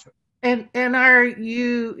the township. And are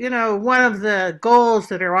you, one of the goals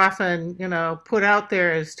that are often, put out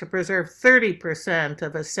there is to preserve 30%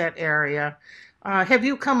 of a set area. Have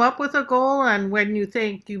you come up with a goal on when you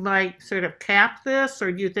think you might sort of cap this,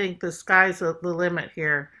 or do you think the sky's the limit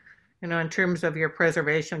here, in terms of your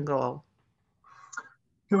preservation goal?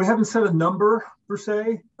 We haven't set a number per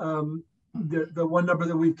se. The one number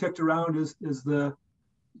that we've kicked around is the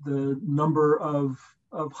number of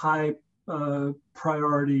high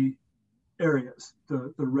priority areas,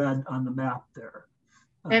 the red on the map there.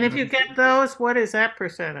 And if you get those, what is that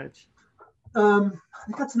percentage? I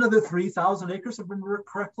think that's another 3,000 acres, if I remember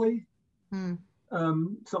correctly.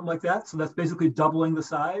 Something like that. So that's basically doubling the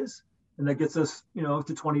size. and that gets us, to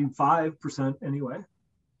 25% anyway.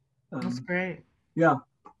 That's great. Yeah.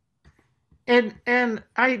 And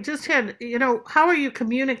I just had, how are you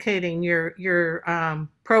communicating your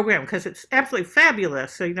program? Because it's absolutely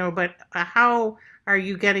fabulous. So, but how are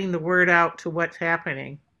you getting the word out to what's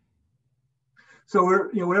happening? So we're,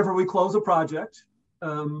 whenever we close a project,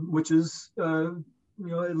 which is,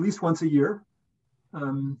 at least once a year,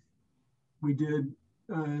 we did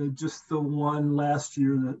just the one last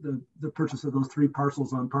year, the purchase of those 3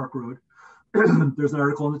 parcels on Park Road. There's an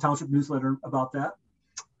article in the township newsletter about that.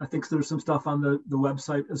 I think there's some stuff on the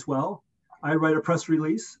website as well. I write a press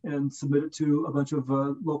release and submit it to a bunch of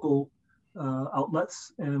local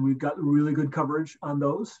outlets, and we've got really good coverage on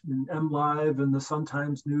those in MLive and the Sun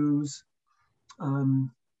Times News. And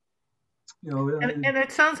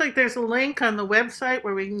it sounds like there's a link on the website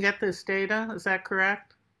where we can get this data. Is that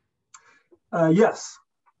correct? Yes.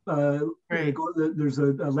 Great. There's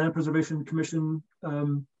a Land Preservation Commission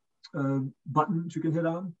button that you can hit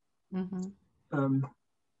on. Mm-hmm.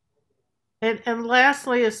 And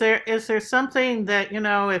lastly, is there something that,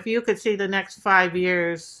 if you could see the next 5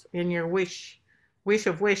 years in your wish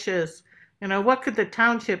of wishes, what could the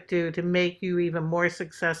township do to make you even more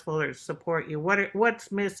successful or support you?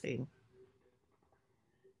 What's missing?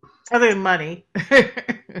 Other than money.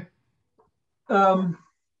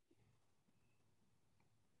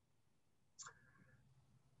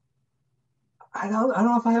 I don't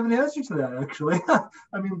know if I have an answer to that, actually.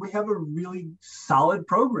 I mean, we have a really solid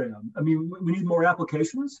program. I mean, we need more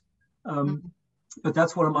applications, but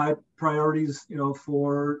that's one of my priorities,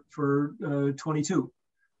 for 22,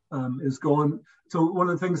 is going. So one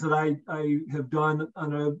of the things that I have done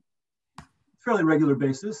on a fairly regular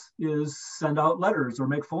basis is send out letters or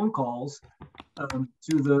make phone calls to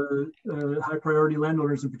the high priority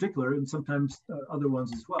landowners in particular, and sometimes other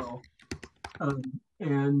ones as well.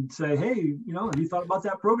 And say, hey, have you thought about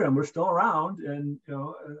that program? We're still around. And,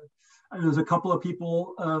 there's a couple of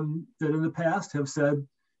people that in the past have said,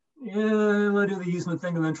 yeah, I'm going to do the easement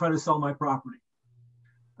thing and then try to sell my property.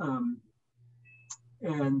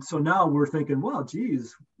 And so now we're thinking, well,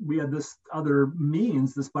 geez, we had this other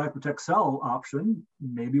means, this buy, protect, sell option.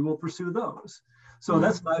 Maybe we'll pursue those. So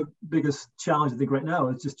that's my biggest challenge, I think, right now,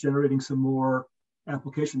 is just generating some more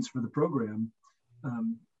applications for the program.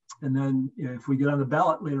 And then if we get on the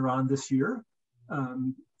ballot later on this year,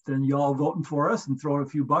 then y'all voting for us and throwing a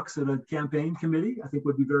few bucks at a campaign committee, I think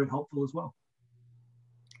would be very helpful as well.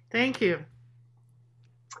 Thank you.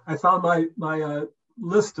 I found my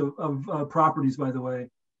list of properties, by the way,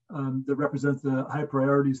 that represent the high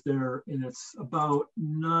priorities there. And it's about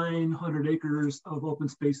 900 acres of open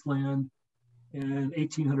space land and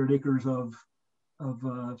 1,800 acres of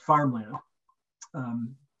farmland,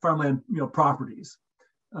 properties.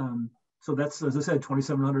 So that's, as I said,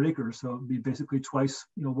 2,700 acres. So it'd be basically twice,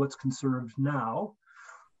 what's conserved now.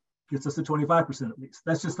 Gets us to 25% at least.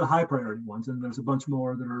 That's just the high priority ones. And there's a bunch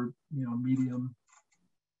more that are, medium,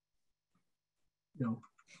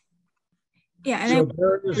 Yeah, and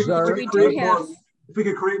so if we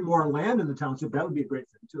could create more land in the township, that would be a great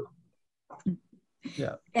thing too.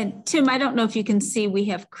 Yeah. And Tim, I don't know if you can see, we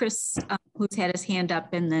have Chris who's had his hand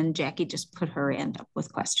up, and then Jackie just put her hand up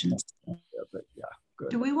with questions. Yeah, but yeah, good.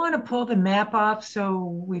 Do we want to pull the map off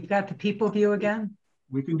so we've got the people view again?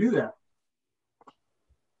 We can do that.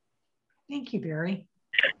 Thank you, Barry.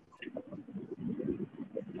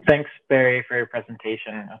 Thanks, Barry, for your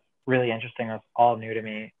presentation. It was really interesting. It was all new to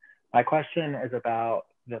me. My question is about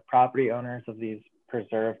the property owners of these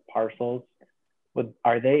preserved parcels.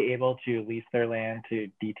 Are they able to lease their land to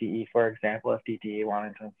DTE, for example, if DTE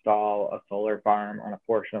wanted to install a solar farm on a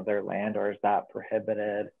portion of their land, or is that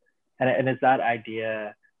prohibited? And is that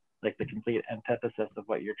idea like the complete antithesis of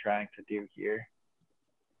what you're trying to do here?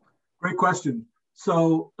 Great question.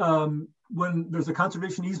 So when there's a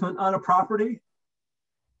conservation easement on a property,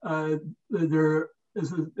 there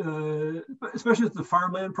is, especially if it's a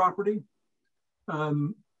farmland property,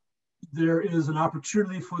 there is an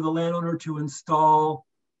opportunity for the landowner to install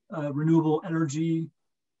renewable energy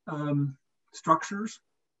structures,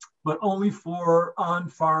 but only for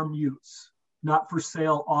on-farm use, not for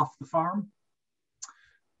sale off the farm.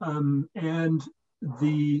 And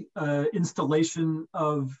the installation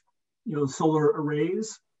of solar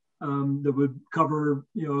arrays that would cover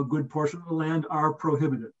a good portion of the land are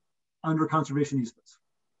prohibited under conservation easements.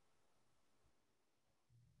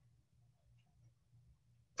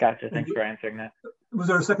 Gotcha. Thanks for answering that. Was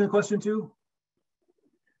there a second question too?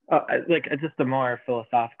 Like just a more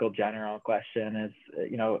philosophical general question is,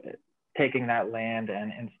 taking that land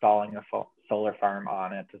and installing a solar farm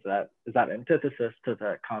on it, is that antithesis to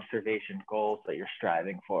the conservation goals that you're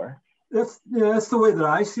striving for? That's the way that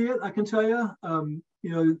I see it. I can tell you,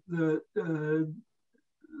 the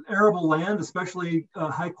arable land, especially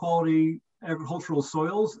high quality agricultural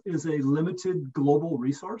soils, is a limited global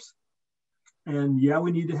resource. And yeah,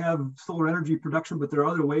 we need to have solar energy production, but there are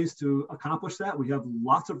other ways to accomplish that. We have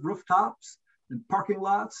lots of rooftops and parking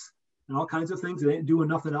lots and all kinds of things that ain't doing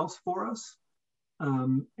nothing else for us.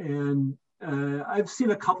 I've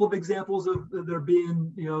seen a couple of examples of there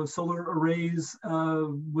being, solar arrays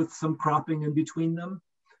with some cropping in between them.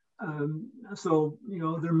 So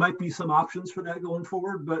there might be some options for that going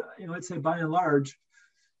forward, but I'd say by and large,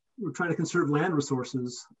 we're trying to conserve land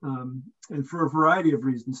resources, and for a variety of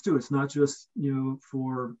reasons too. It's not just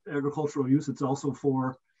for agricultural use; it's also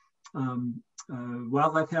for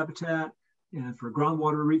wildlife habitat and for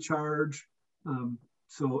groundwater recharge. And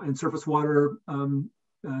surface water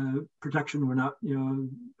protection. We're not,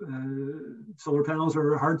 solar panels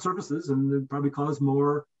are hard surfaces, and they probably cause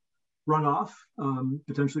more runoff,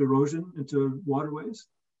 potentially erosion into waterways.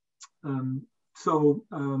 By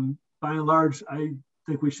and large, I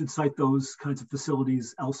think we should cite those kinds of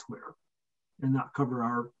facilities elsewhere and not cover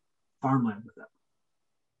our farmland with that.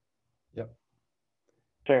 Yep.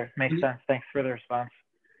 Sure, makes sense. Thanks for the response.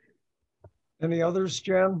 Any others,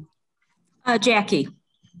 Jen? Jackie.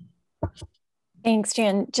 Thanks,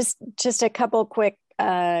 Jen. Just a couple quick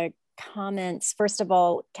comments. First of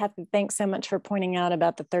all, Kathy, thanks so much for pointing out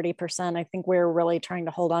about the 30%. I think we're really trying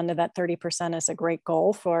to hold on to that 30% as a great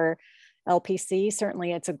goal for LPC.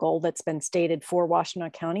 Certainly it's a goal that's been stated for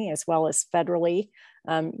Washtenaw County as well as federally.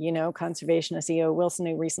 Conservationist Scio Wilson,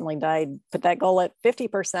 who recently died, put that goal at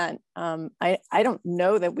 50%. I don't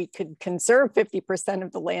know that we could conserve 50%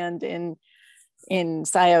 of the land in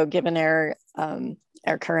Scio given our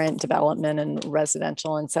current development and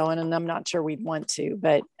residential and so on. And I'm not sure we'd want to,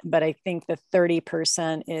 but I think the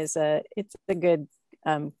 30% is a good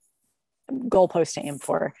goalpost to aim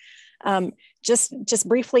for. Just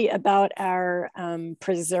briefly about our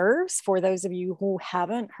preserves, for those of you who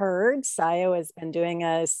haven't heard, Scio has been doing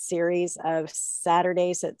a series of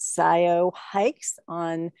Saturdays at Scio hikes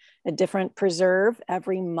on a different preserve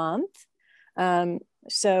every month.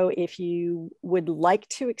 So if you would like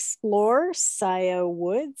to explore Scio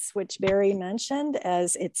Woods, which Barry mentioned,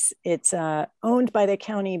 as it's owned by the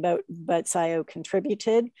county, but Scio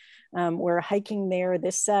contributed, we're hiking there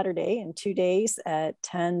this Saturday in 2 days at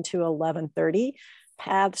 10 to 11:30.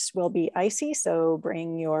 Paths will be icy, so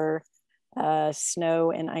bring your snow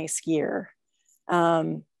and ice gear.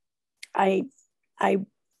 I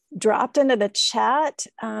dropped into the chat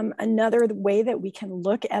another way that we can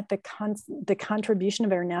look at the contribution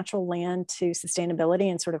of our natural land to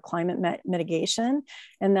sustainability and sort of climate mitigation.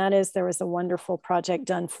 And that is, there was a wonderful project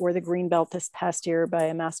done for the Greenbelt this past year by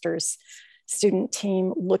a master's student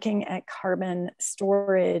team looking at carbon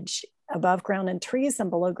storage above ground in trees and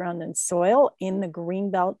below ground in soil in the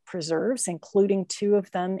Greenbelt preserves, including 2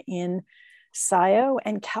 of them in Scio,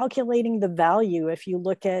 and calculating the value. If you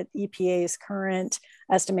look at EPA's current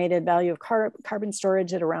estimated value of carbon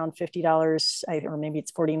storage at around $50, or maybe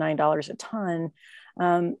it's $49 a ton.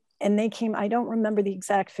 And they came, I don't remember the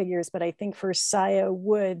exact figures, but I think for Scio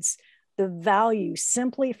Woods, the value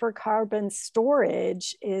simply for carbon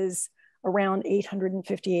storage is around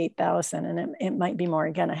 $858,000, and it might be more.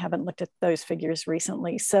 Again, I haven't looked at those figures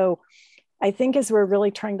recently. So I think as we're really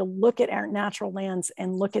trying to look at our natural lands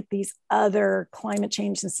and look at these other climate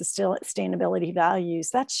change and sustainability values,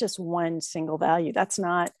 that's just one single value. That's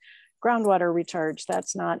not groundwater recharge,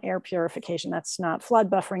 that's not air purification, that's not flood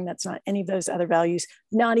buffering, that's not any of those other values,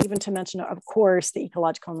 not even to mention, of course, the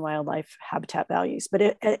ecological and wildlife habitat values.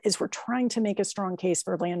 But as we're trying to make a strong case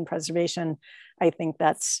for land preservation, I think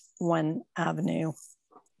that's one avenue.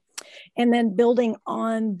 And then building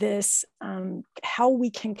on this, how we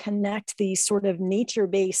can connect these sort of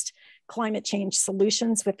nature-based climate change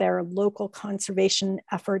solutions with our local conservation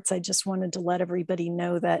efforts. I just wanted to let everybody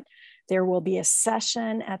know that there will be a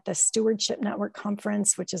session at the Stewardship Network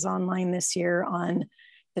Conference, which is online this year, on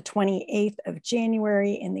the 28th of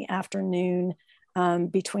January in the afternoon,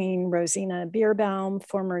 between Rosina Bierbaum,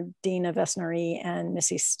 former Dean of SNRE, and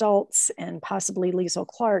Missy Stultz, and possibly Liesl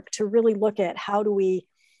Clark, to really look at how do we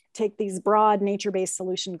take these broad nature-based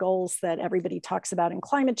solution goals that everybody talks about in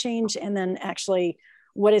climate change, and then actually,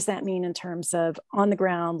 what does that mean in terms of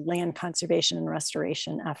on-the-ground land conservation and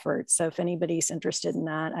restoration efforts? So if anybody's interested in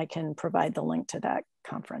that, I can provide the link to that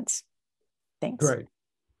conference. Thanks. Great.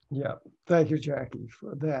 Yeah, thank you, Jackie,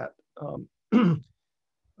 for that.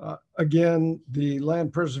 Again, the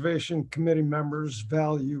Land Preservation Committee members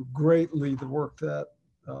value greatly the work that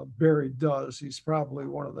Barry does. He's probably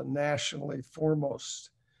one of the nationally foremost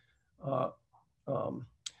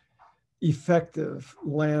effective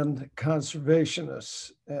land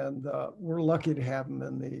conservationists, and we're lucky to have them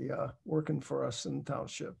in the working for us in the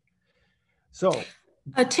township. So,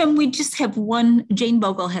 Tim, we just have one. Jane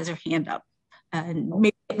Bogle has her hand up, and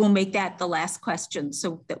maybe we'll make that the last question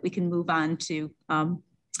so that we can move on to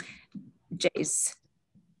Jay's.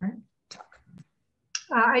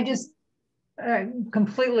 I just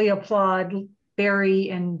completely applaud Barry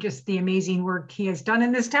and just the amazing work he has done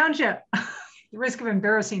in this township. The risk of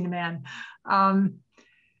embarrassing the man.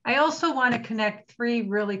 I also want to connect three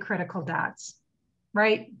really critical dots,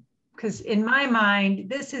 right? Because in my mind,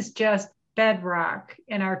 this is just bedrock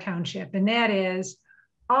in our township, and that is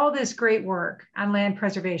all this great work on land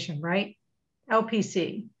preservation, right?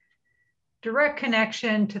 LPC, direct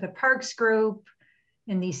connection to the Parks Group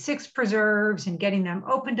and these 6 preserves and getting them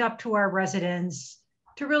opened up to our residents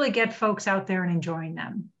to really get folks out there and enjoying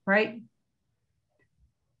them, right?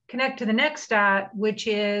 Connect to the next dot, which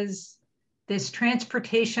is this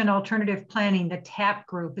transportation alternative planning, the TAP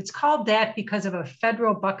group. It's called that because of a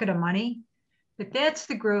federal bucket of money, but that's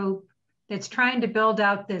the group that's trying to build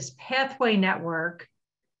out this pathway network.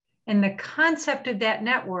 And the concept of that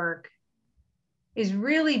network is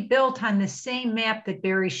really built on the same map that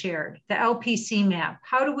Barry shared, the LPC map.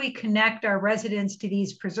 How do we connect our residents to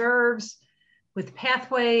these preserves with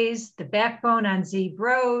pathways, the backbone on Zeeb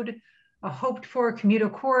Road, a hoped for commuter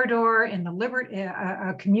corridor and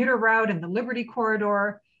a commuter route in the Liberty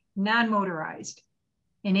Corridor, non-motorized,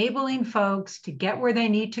 enabling folks to get where they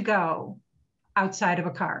need to go outside of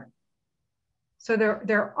a car. So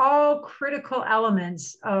they're all critical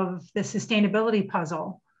elements of the sustainability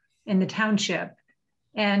puzzle in the township.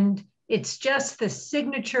 And it's just the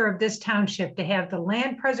signature of this township to have the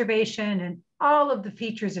land preservation and all of the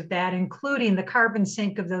features of that, including the carbon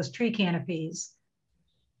sink of those tree canopies,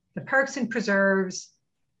 the parks and preserves,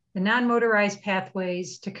 the non-motorized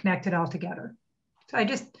pathways to connect it all together. So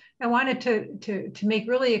I wanted to make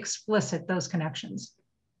really explicit those connections.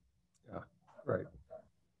 yeah, right.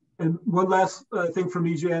 And one last thing from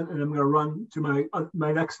me, Jan, and I'm going to run to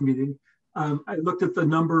my next meeting. I looked at the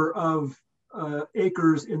number of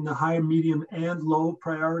acres in the high, medium, and low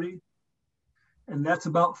priority, and that's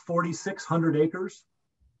about 4,600 acres.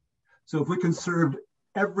 So if we conserved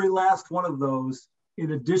every last one of those,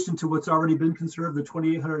 in addition to what's already been conserved, the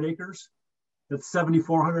 2,800 acres, that's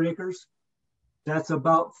 7,400 acres. That's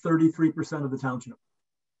about 33% of the township.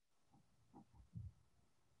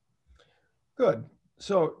 Good.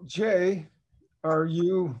 So Jay, are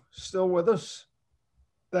you still with us?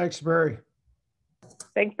 Thanks, Barry.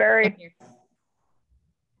 Thanks, Barry.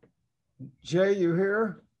 Jay, you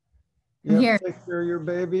here? I'm here. Take care of your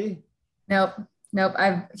baby? Nope.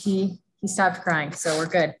 He stopped crying, so we're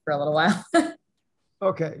good for a little while.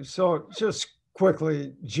 Okay, so just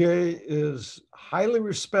quickly, Jay is highly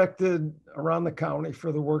respected around the county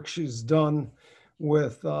for the work she's done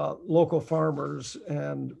with local farmers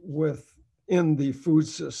and within the food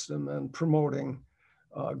system and promoting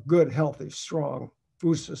a good, healthy, strong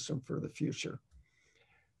food system for the future.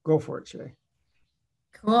 Go for it, Jay.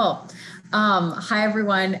 Cool. Hi,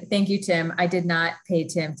 everyone. Thank you, Tim. I did not pay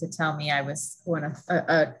Tim to tell me I was one of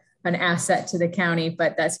an asset to the county,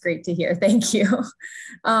 but that's great to hear. Thank you.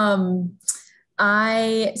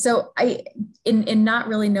 In not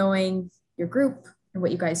really knowing your group and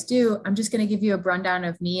what you guys do, I'm just going to give you a rundown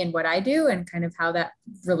of me and what I do and kind of how that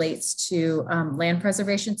relates to land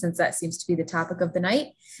preservation, since that seems to be the topic of the night.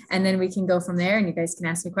 And then we can go from there and you guys can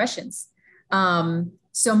ask me questions.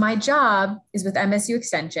 So my job is with MSU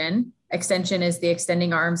Extension. Extension is the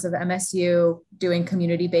extending arms of MSU doing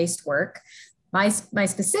community-based work. My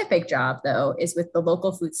specific job, though, is with the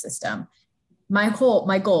local food system. My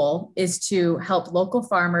goal is to help local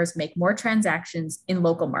farmers make more transactions in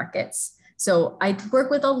local markets. So I work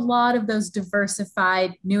with a lot of those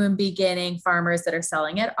diversified, new and beginning farmers that are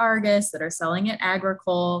selling at Argus, that are selling at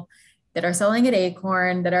Agricole, that are selling at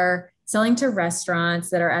Acorn, that are selling to restaurants,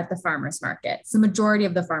 that are at the farmers market. It's the majority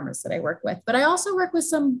of the farmers that I work with. But I also work with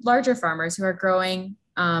some larger farmers who are growing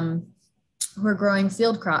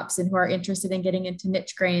field crops and who are interested in getting into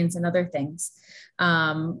niche grains and other things,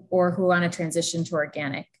 or who want to transition to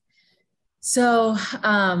organic. So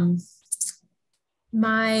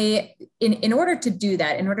in order to do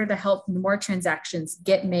that, in order to help more transactions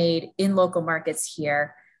get made in local markets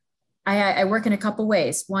here, I work in a couple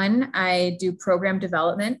ways. One, I do program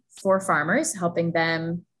development for farmers, helping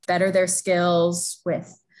them better their skills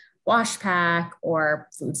with wash pack or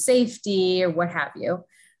food safety or what have you.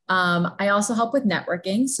 I also help with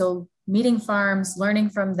networking. So meeting farms, learning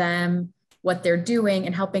from them, what they're doing,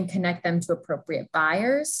 and helping connect them to appropriate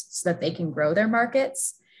buyers so that they can grow their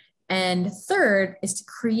markets. And third is to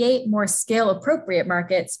create more scale appropriate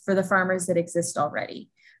markets for the farmers that exist already.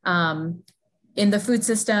 In the food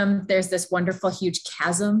system, there's this wonderful, huge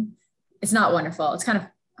chasm. It's not wonderful, it's kind of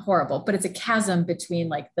horrible, but it's a chasm between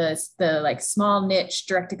like the like small niche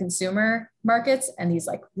direct to consumer markets and these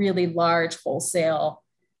like really large wholesale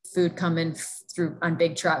food coming through on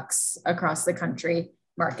big trucks across the country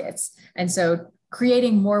markets. And so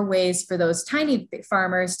creating more ways for those tiny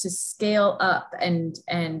farmers to scale up and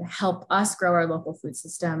help us grow our local food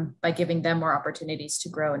system by giving them more opportunities to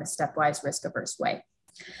grow in a stepwise, risk-averse way.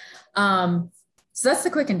 So that's the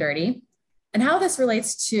quick and dirty. And how this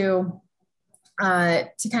relates to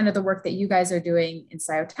kind of the work that you guys are doing in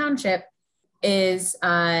Scio Township is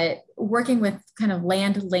working with kind of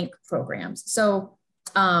land link programs. So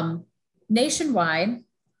nationwide,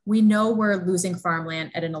 we know we're losing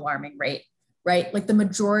farmland at an alarming rate, right? Like the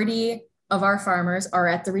majority of our farmers are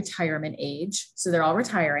at the retirement age, so they're all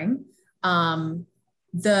retiring.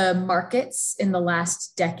 The markets in the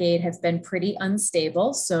last decade have been pretty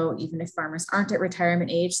unstable. So even if farmers aren't at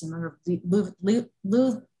retirement age, some are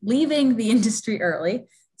leaving the industry early.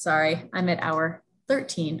 Sorry, I'm at hour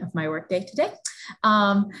 13 of my workday today.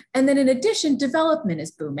 And then in addition, development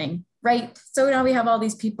is booming, right? So now we have all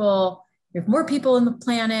these people, we have more people on the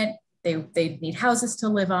planet, they need houses to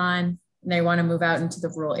live on, and they want to move out into the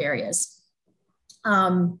rural areas.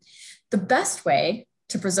 The best way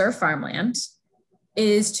to preserve farmland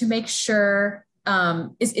is to make sure,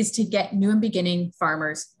 is to get new and beginning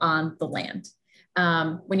farmers on the land.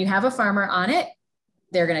 When you have a farmer on it,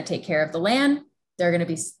 they're going to take care of the land. They're going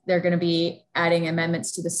to be adding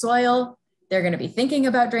amendments to the soil. They're going to be thinking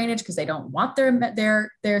about drainage because they don't want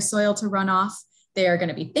their soil to run off. They are going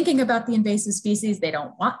to be thinking about the invasive species. They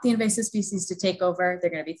don't want the invasive species to take over.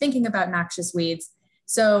 They're going to be thinking about noxious weeds.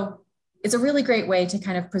 So it's a really great way to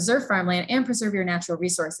kind of preserve farmland and preserve your natural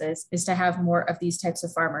resources is to have more of these types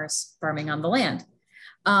of farmers farming on the land.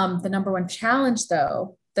 The number one challenge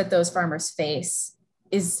though, that those farmers face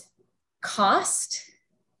is cost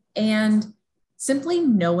and simply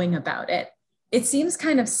knowing about it. It seems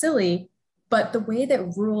kind of silly, but the way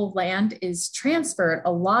that rural land is transferred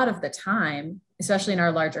a lot of the time, especially in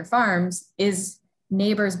our larger farms, is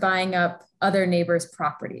neighbors buying up other neighbors'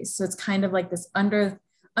 properties. So it's kind of like this under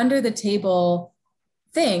the table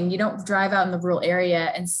thing. You don't drive out in the rural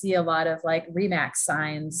area and see a lot of like Remax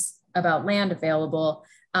signs about land available.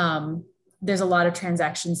 There's a lot of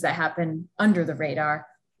transactions that happen under the radar,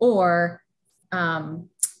 or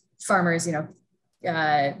farmers,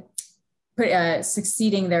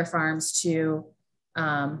 succeeding their farms to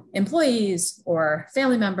employees or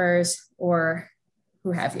family members or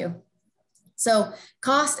who have you. So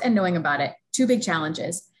cost and knowing about it, two big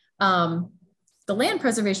challenges. The land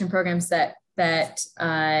preservation programs that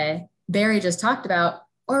Barry just talked about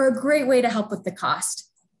are a great way to help with the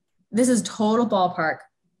cost. This is total ballpark,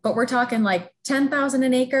 but we're talking like 10,000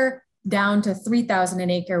 an acre down to 3,000 an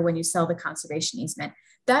acre when you sell the conservation easement.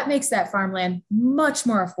 That makes that farmland much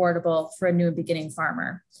more affordable for a new and beginning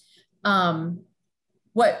farmer.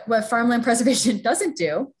 What farmland preservation doesn't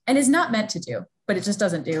do, and is not meant to do, but it just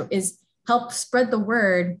doesn't do, is help spread the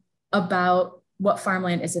word about what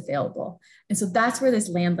farmland is available. And so that's where this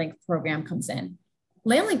land link program comes in.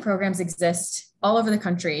 Land link programs exist all over the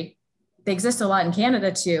country. They exist a lot in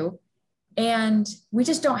Canada too. And we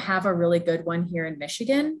just don't have a really good one here in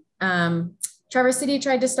Michigan. Traverse City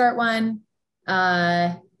tried to start one.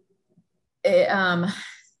 I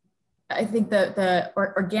think the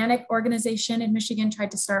organic organization in Michigan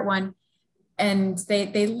tried to start one, and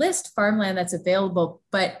they list farmland that's available,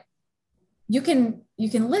 but you can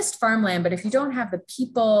list farmland, but if you don't have the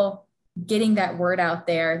people getting that word out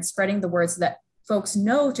there and spreading the word so that folks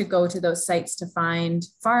know to go to those sites to find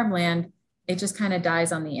farmland, it just kind of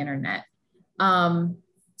dies on the internet.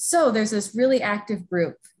 So there's this really active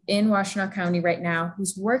group in Washtenaw County right now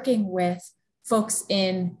who's working with folks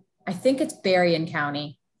in, I think it's Berrien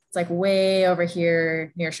County. It's like way over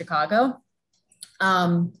here near Chicago,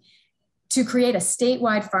 to create a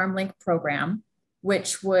statewide farm link program,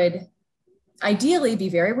 which would ideally be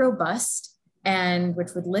very robust and which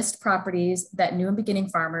would list properties that new and beginning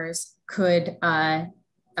farmers could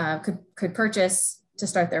purchase to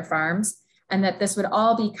start their farms, and that this would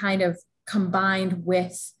all be kind of combined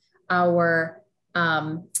with our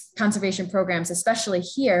conservation programs, especially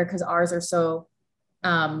here, because ours are so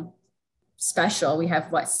special. We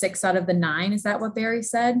have what, 6 out of the 9, is that what Barry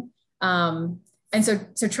said? And so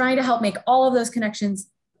trying to help make all of those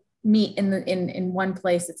connections meet in one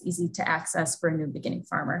place that's easy to access for a new beginning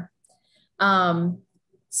farmer.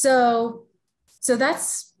 So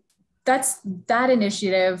that's that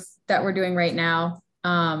initiative that we're doing right now.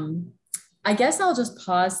 I guess I'll just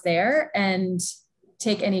pause there and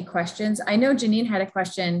take any questions. I know Janine had a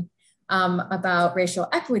question about racial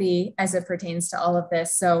equity as it pertains to all of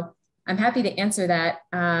this. So I'm happy to answer that.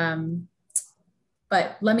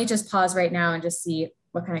 But let me just pause right now and just see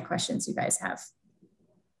what kind of questions you guys have.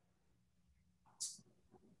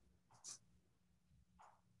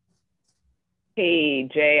 Hey,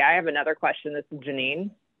 Jay, I have another question. This is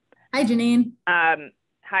Janine. Hi, Janine.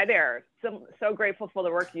 Hi there. So grateful for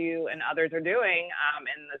the work you and others are doing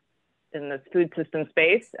in this food system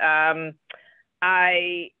space.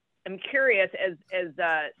 I am curious, as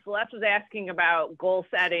Celeste was asking about goal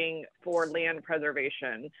setting for land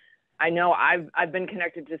preservation. I know I've been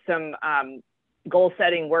connected to some goal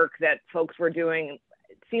setting work that folks were doing.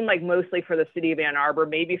 It seemed like mostly for the city of Ann Arbor,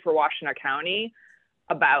 maybe for Washtenaw County,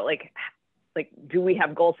 about like do we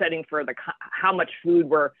have goal setting for how much food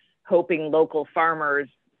we're hoping local farmers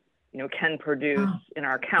can produce in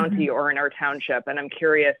our county or in our township. And I'm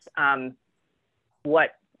curious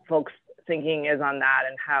what folks thinking is on that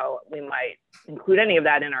and how we might include any of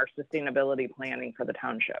that in our sustainability planning for the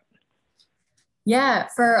township. Yeah,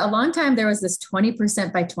 for a long time, there was this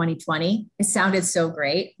 20% by 2020. It sounded so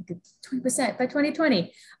great. 20% by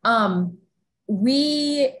 2020.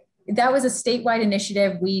 That was a statewide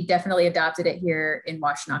initiative. We definitely adopted it here in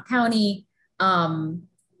Washtenaw County.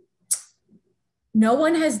 No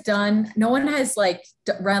one has run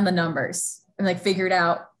the numbers and figured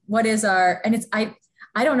out what is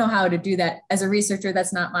I don't know how to do that as a researcher.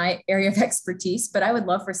 That's not my area of expertise, but I would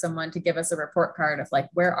love for someone to give us a report card of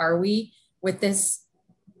where are we with this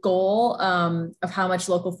goal of how much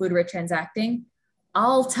local food we're transacting.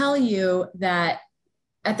 I'll tell you that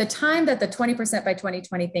at the time that the 20% by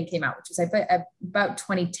 2020 thing came out, which was about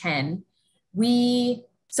 2010,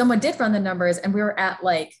 someone did run the numbers and we were at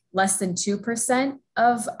less than 2%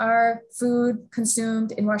 of our food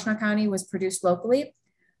consumed in Washtenaw County was produced locally.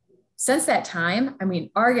 Since that time,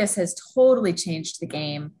 Argus has totally changed the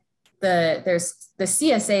game. The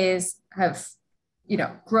CSAs have,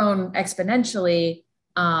 grown exponentially,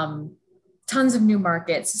 tons of new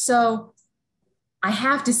markets. So I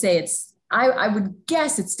have to say I would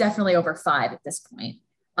guess it's definitely over 5 at this point.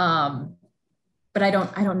 But I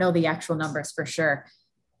don't know the actual numbers for sure.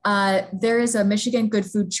 There is a Michigan Good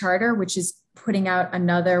Food Charter, which is putting out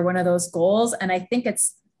another one of those goals. And I think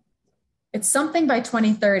it's something by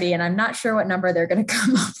 2030, and I'm not sure what number they're going to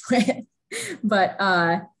come up with, but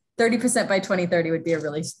 30% by 2030 would be a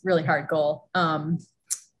really, really hard goal.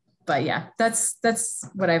 But yeah, that's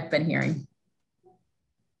what I've been hearing.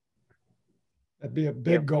 That'd be a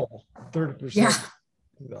big goal, 30%. Yeah.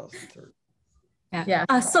 2030.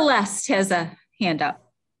 Yeah. Celeste has a hand up.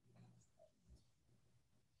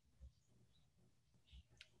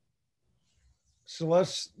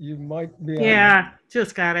 Celeste, you might be. Yeah,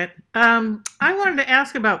 just got it. I wanted to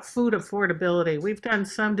ask about food affordability. We've done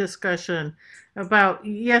some discussion about,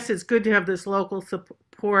 yes, it's good to have this local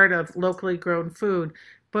support of locally grown food,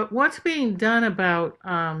 but what's being done about,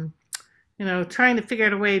 trying to figure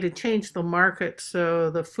out a way to change the market so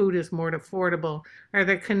the food is more affordable? Are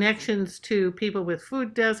there connections to people with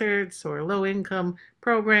food deserts or low income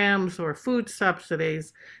programs or food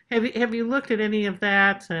subsidies? Have you looked at any of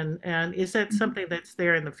that? And is that something that's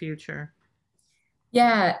there in the future?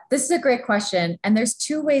 Yeah, this is a great question. And there's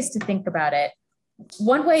 2 ways to think about it.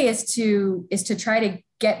 One way is to try to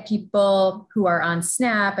get people who are on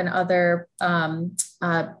SNAP and other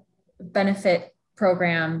benefit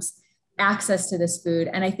programs access to this food.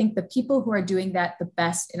 And I think the people who are doing that the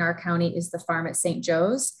best in our county is the farm at St.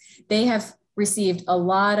 Joe's. They have received a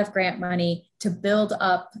lot of grant money to build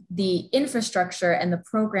up the infrastructure and the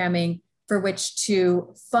programming for which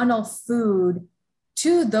to funnel food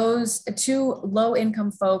to low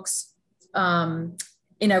income folks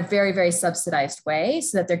in a very, very subsidized way,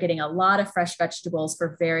 so that they're getting a lot of fresh vegetables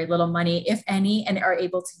for very little money, if any, and are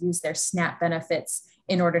able to use their SNAP benefits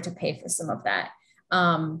in order to pay for some of that.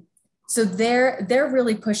 So they're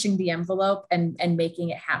really pushing the envelope and making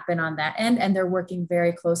it happen on that end. And they're working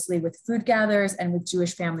very closely with food gatherers and with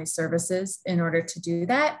Jewish Family Services in order to do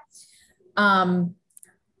that.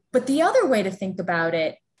 But the other way to think about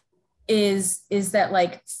it is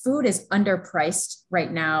that food is underpriced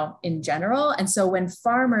right now in general. And so when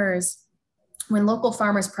local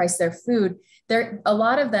farmers price their food, a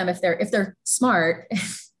lot of them, if they're smart,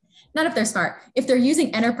 not if they're smart, if they're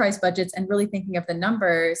using enterprise budgets and really thinking of the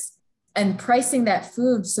numbers and pricing that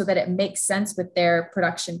food so that it makes sense with their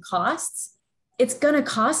production costs, it's going to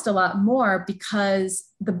cost a lot more because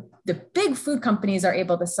the big food companies are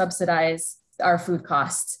able to subsidize our food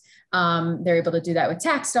costs. They're able to do that with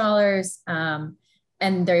tax dollars.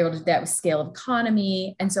 and they're able to do that with scale of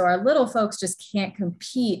economy. And so our little folks just can't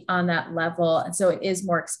compete on that level. And so it is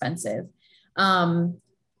more expensive.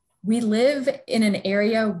 We live in an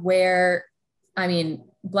area where, I mean,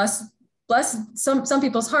 bless some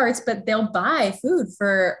people's hearts, but they'll buy food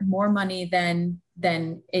for more money than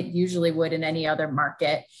it usually would in any other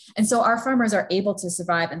market. And so our farmers are able to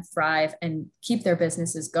survive and thrive and keep their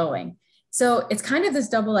businesses going. So it's kind of this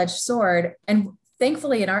double-edged sword. And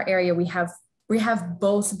thankfully in our area, we have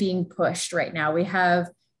both being pushed right now. We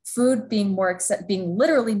have food being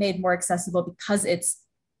literally made more accessible because it's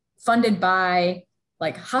funded by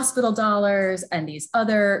like hospital dollars and these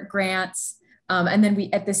other grants. And then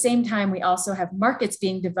at the same time, we also have markets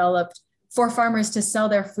being developed for farmers to sell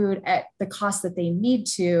their food at the cost that they need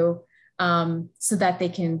to, so that they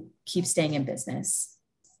can keep staying in business.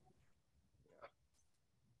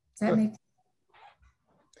 Does that make?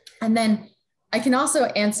 And then I can also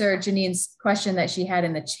answer Janine's question that she had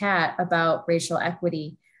in the chat about racial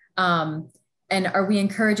equity. And are we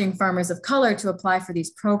encouraging farmers of color to apply for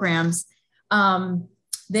these programs?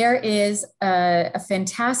 There is a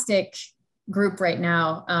fantastic group right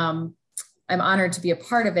now. I'm honored to be a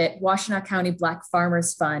part of it, Washtenaw County Black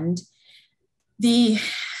Farmers Fund. We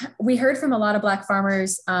heard from a lot of Black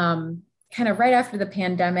farmers kind of right after the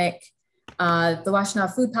pandemic. The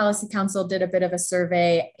Washtenaw Food Policy Council did a bit of a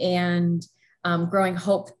survey, and Growing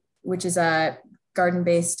Hope, which is a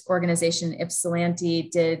garden-based organization, Ypsilanti,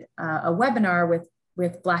 did a webinar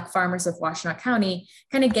with Black farmers of Washtenaw County,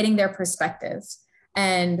 kind of getting their perspectives.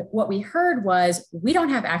 And what we heard was, we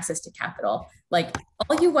don't have access to capital. Like,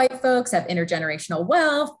 all you white folks have intergenerational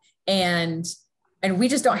wealth, and we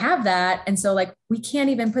just don't have that. And so like, we can't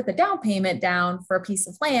even put the down payment down for a piece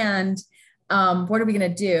of land. What are we going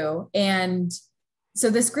to do? And so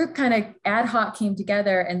this group kind of ad hoc came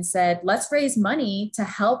together and said, let's raise money to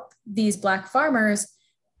help these Black farmers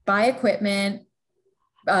buy equipment,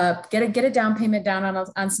 get a down payment down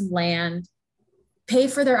on some land, pay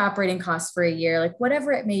for their operating costs for a year, like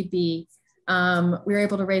whatever it may be. We were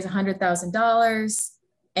able to raise $100,000,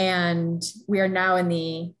 and we are now in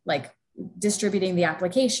the distributing the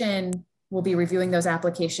application. We'll be reviewing those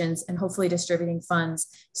applications and hopefully distributing funds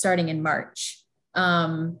starting in March.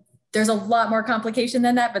 There's a lot more complication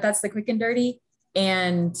than that, but that's the quick and dirty.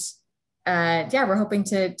 And yeah, we're hoping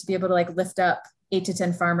to be able to lift up 8 to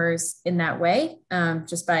 10 farmers in that way,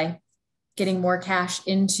 just by getting more cash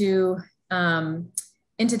into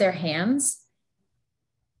their hands.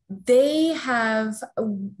 They have,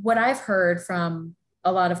 what I've heard from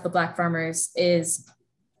a lot of the Black farmers is,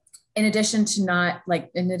 in addition to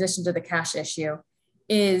the cash issue,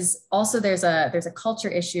 is also there's a culture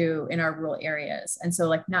issue in our rural areas. And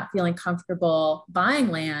so not feeling comfortable buying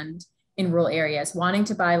land in rural areas, wanting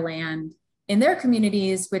to buy land in their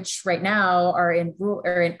communities, which right now are in rural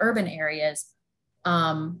or in urban areas.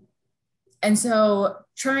 And so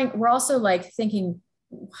we're also thinking,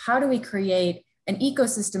 how do we create an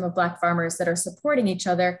ecosystem of Black farmers that are supporting each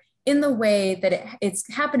other in the way that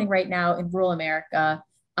it's happening right now in rural America,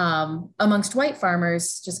 amongst white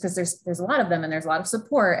farmers, just because there's a lot of them and there's a lot of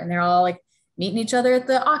support, and they're all meeting each other at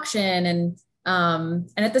the auction and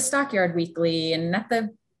at the stockyard weekly and at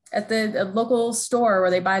the local store where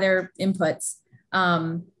they buy their inputs.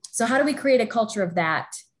 So how do we create a culture of that,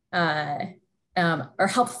 or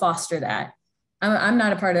help foster that? I'm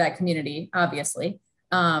not a part of that community, obviously,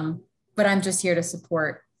 but I'm just here to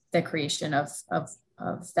support the creation of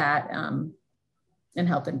that, and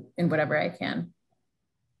help in whatever I can.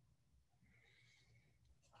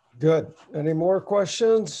 Good. Any more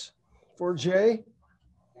questions for Jay?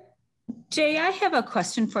 Jay, I have a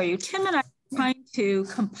question for you. Tim and I are trying to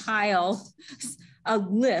compile a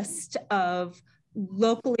list of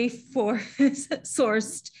locally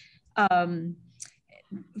sourced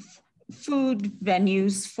food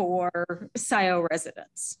venues for Scio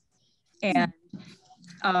residents. And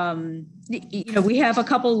we have a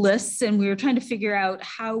couple lists, and we were trying to figure out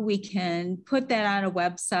how we can put that on a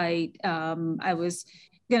website. I was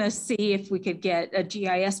going to see if we could get a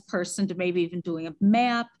GIS person to maybe even doing a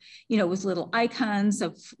map, with little icons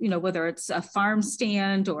of, whether it's a farm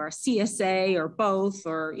stand or a CSA or both,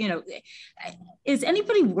 or, is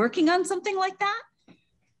anybody working on something like that?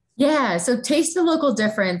 Yeah. So Taste the Local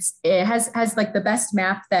Difference, it has the best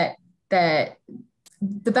map that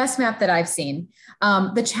I've seen.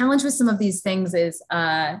 The challenge with some of these things is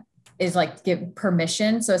give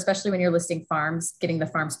permission. So especially when you're listing farms, getting the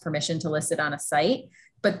farm's permission to list it on a site,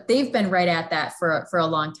 but they've been right at that for a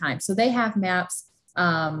long time. So they have maps,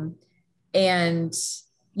 and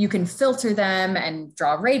you can filter them and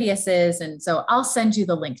draw radiuses. And so I'll send you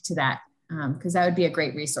the link to that. because that would be a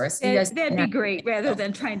great resource. You guys, that'd be great rather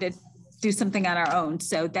than trying to do something on our own.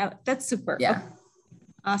 So that's super. Yeah. Okay.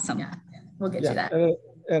 Awesome. Yeah. We'll get you that.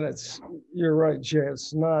 And you're right, Jay,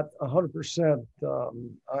 it's not 100%.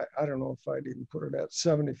 I don't know if I'd even put it at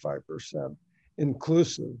 75%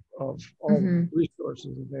 inclusive of all the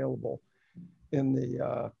resources available in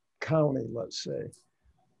the county, let's say,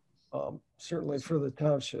 certainly for the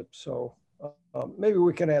township. So maybe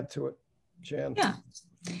we can add to it, Jan.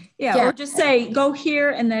 Yeah, or just say, go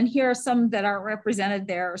here, and then here are some that aren't represented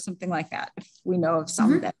there or something like that. If we know of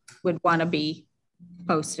some that would want to be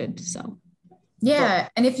posted, so. Yeah,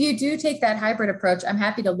 and if you do take that hybrid approach, I'm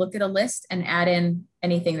happy to look at a list and add in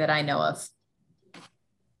anything that I know of.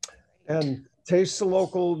 And taste the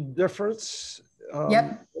local difference.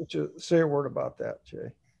 Yep. Say a word about that, Jay.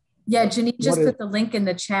 Yeah, Janine just put the link in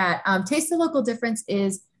the chat. Taste the Local Difference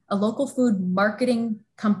is a local food marketing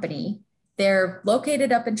company. They're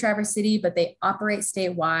located up in Traverse City, but they operate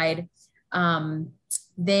statewide.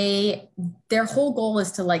 Their whole goal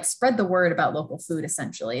is to like spread the word about local food,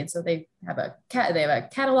 essentially. And so they have a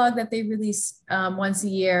catalog that they release once a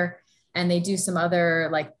year, and they do some other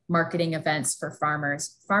like marketing events for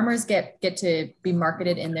farmers. Farmers get to be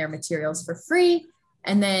marketed in their materials for free,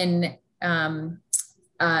 and then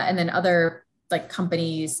other like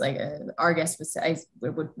companies like Argus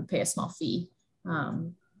would pay a small fee.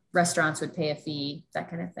 Restaurants would pay a fee, that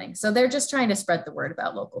kind of thing. So they're just trying to spread the word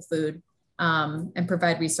about local food. And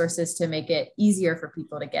provide resources to make it easier for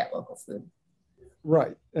people to get local food.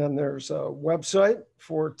 Right. And there's a website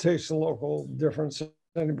for Taste the Local Difference.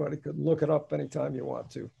 Anybody could look it up anytime you want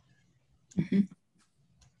to. And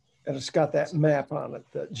it's got that map on it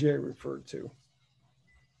that Jay referred to.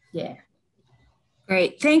 Yeah.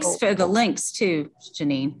 Great. Thanks for the links too,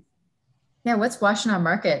 Janine. Yeah. What's Washtenaw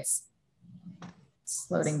Markets? It's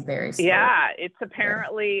loading very slow. Yeah. It's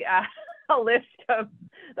apparently a list of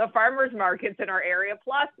the farmers markets in our area,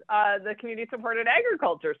 plus the community supported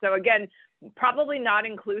agriculture. So again, probably not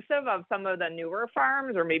inclusive of some of the newer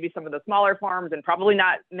farms or maybe some of the smaller farms, and probably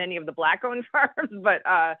not many of the Black owned farms, but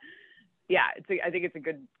yeah, I think it's a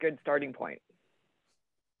good starting point.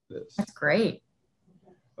 That's great.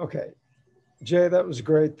 Okay. Jay, that was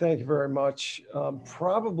great. Thank you very much.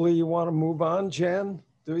 Probably you want to move on, Jan?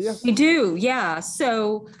 Do you? We do, yeah.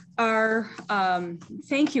 So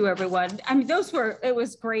thank you, everyone. I mean, it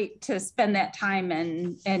was great to spend that time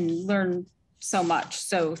and learn so much.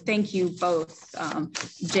 So thank you both,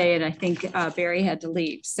 Jay, and I think Barry had to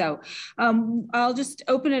leave. So I'll just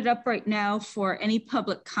open it up right now for any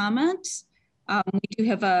public comment. We do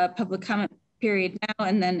have a public comment period now,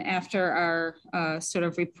 and then after our sort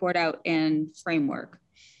of report out and framework.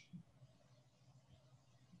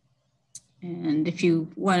 And if you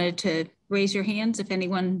wanted to raise your hands, if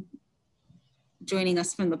anyone joining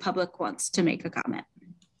us from the public wants to make a comment.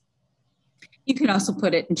 You can also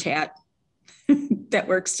put it in chat. That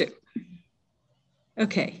works too.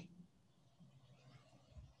 Okay.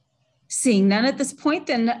 Seeing none at this point,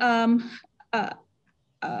 then I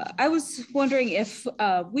was wondering if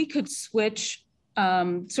we could switch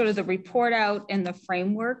sort of the report out and the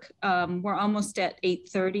framework. We're almost at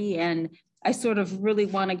 8:30, and I sort of really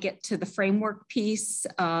want to get to the framework piece,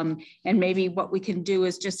 and maybe what we can do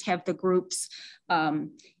is just have the groups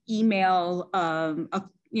email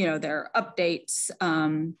their updates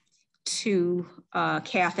to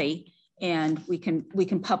Kathy, and we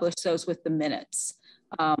can publish those with the minutes.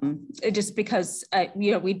 Just because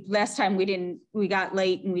last time we got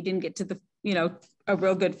late and we didn't get to the a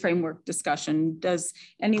real good framework discussion. Does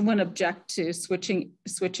anyone object to switching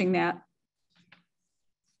that?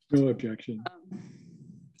 No objection.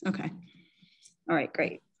 Okay. All right,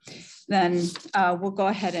 great. Then we'll go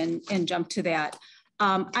ahead and jump to that.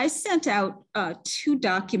 I sent out 2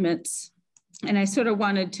 documents, and I sort of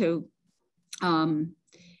wanted to,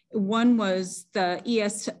 one was the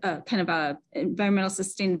kind of a environmental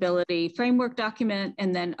sustainability framework document,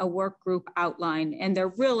 and then a work group outline. And they're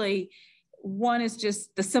really, one is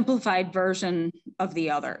just the simplified version of the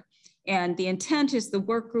other. And the intent is the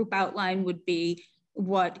work group outline would be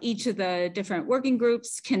what each of the different working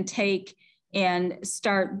groups can take and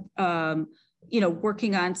start,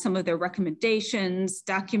 working on some of their recommendations,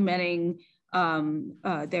 documenting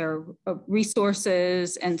their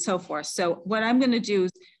resources and so forth. So what I'm going to do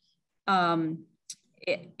is, and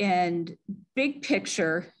big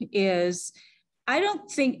picture is, I don't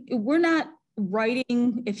think we're not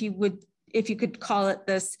writing, if you could call it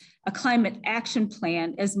this, a climate action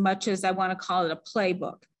plan, as much as I want to call it a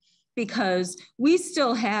playbook. Because we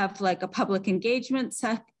still have like a public engagement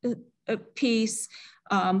piece,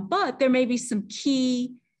 but there may be some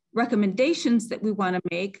key recommendations that we want to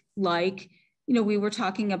make, like, we were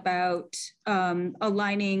talking about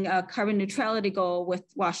aligning a carbon neutrality goal with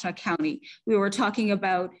Washtenaw County. We were talking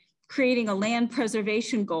about creating a land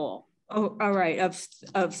preservation goal, of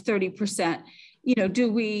 30%.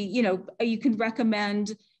 Do we, you can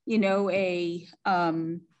recommend, a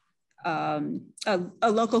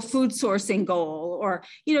local food sourcing goal, or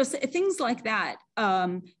things like that,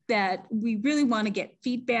 that we really want to get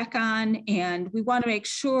feedback on, and we want to make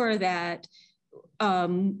sure that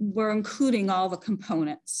we're including all the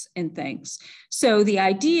components and things. So the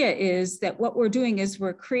idea is that what we're doing is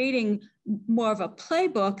we're creating more of a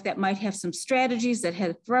playbook that might have some strategies, that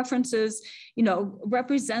have references,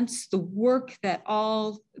 represents the work that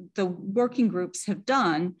all the working groups have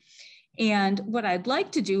done. And what I'd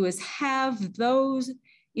like to do is have those,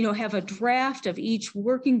 have a draft of each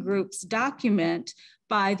working group's document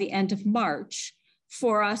by the end of March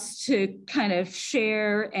for us to kind of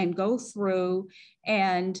share and go through,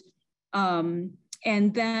 and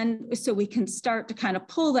then so we can start to kind of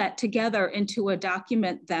pull that together into a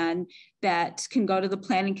document then that can go to the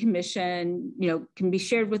Planning Commission, can be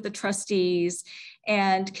shared with the trustees,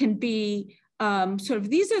 and can be sort of,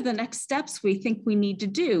 these are the next steps we think we need to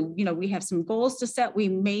do. We have some goals to set. We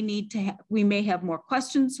may have more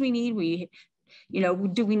questions we need.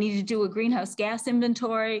 Do we need to do a greenhouse gas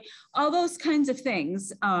inventory? All those kinds of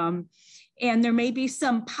things. And there may be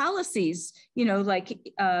some policies, like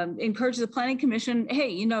encourage the Planning Commission,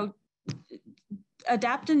 hey,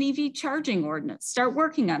 adopt an EV charging ordinance, start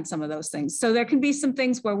working on some of those things. So there can be some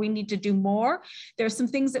things where we need to do more. There's some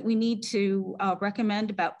things that we need to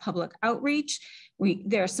recommend about public outreach.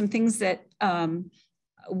 There are some things that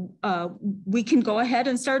we can go ahead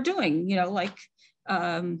and start doing,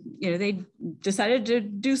 they decided to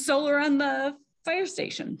do solar on the fire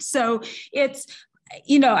station. So it's,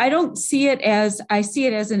 I don't see it as, I see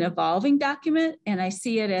it as an evolving document, and I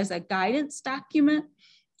see it as a guidance document,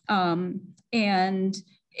 and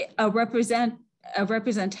a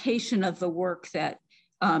representation of the work that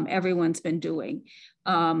everyone's been doing.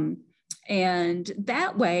 And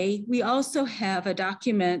that way, we also have a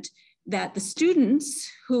document that the students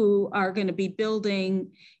who are going to be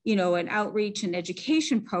building, an outreach and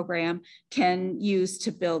education program can use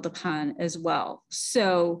to build upon as well.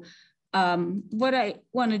 So what I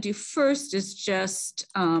want to do first is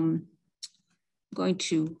just going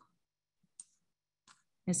to,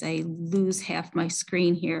 as I lose half my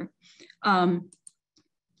screen here, I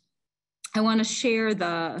want to share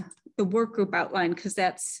the work group outline, because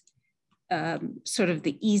that's sort of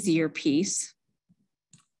the easier piece.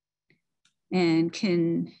 And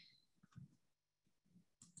can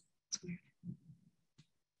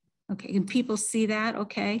people see that?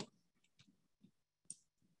 Okay.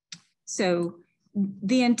 So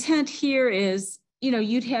the intent here is,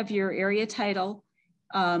 you'd have your area title,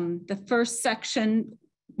 the first section,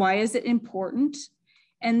 why is it important?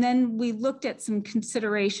 And then we looked at some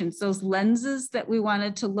considerations, those lenses that we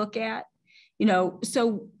wanted to look at,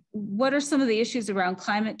 so what are some of the issues around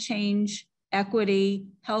climate change, equity,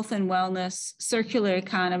 health and wellness, circular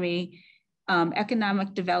economy,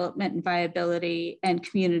 economic development and viability, and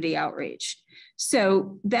community outreach.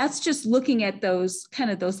 So that's just looking at those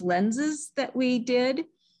those lenses that we did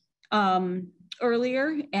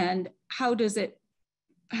earlier, and how does it,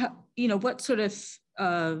 what sort of,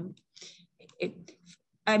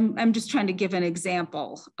 I'm just trying to give an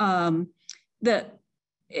example. The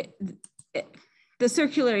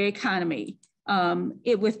circular economy,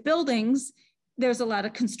 with buildings, there's a lot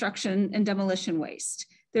of construction and demolition waste.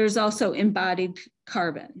 There's also embodied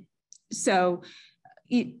carbon. So,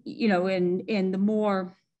 in the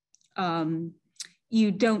more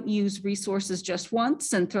you don't use resources just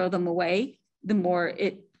once and throw them away, the more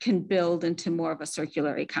it can build into more of a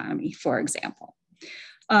circular economy, for example.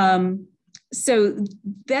 So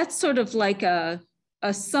that's sort of like a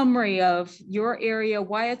summary of your area,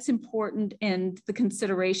 why it's important, and the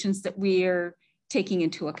considerations that we are taking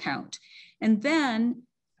into account. And then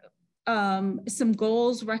some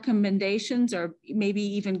goals, recommendations, or maybe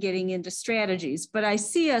even getting into strategies. But I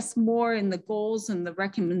see us more in the goals and the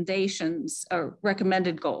recommendations, or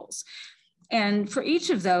recommended goals. And for each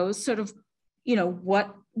of those, sort of,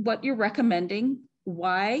 what you're recommending,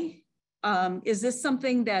 why. Is this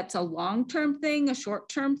something that's a long-term thing, a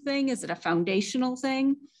short-term thing? Is it a foundational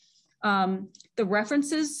thing? The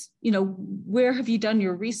references, where have you done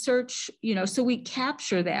your research? So we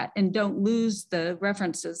capture that and don't lose the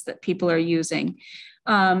references that people are using.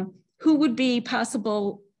 Who would be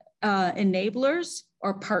possible enablers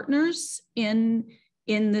or partners in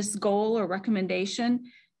this goal or recommendation?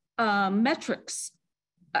 Metrics.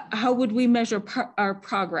 how would we measure our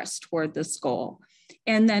progress toward this goal?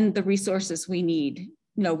 And then the resources we need,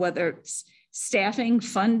 you know, whether it's staffing,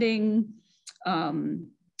 funding,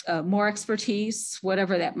 more expertise,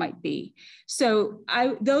 whatever that might be. So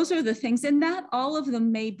those are the things, and not all of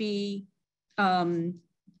them may be, you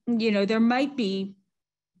know, there might be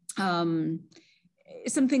some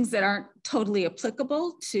things that aren't totally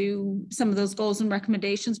applicable to some of those goals and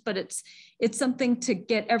recommendations, but it's something to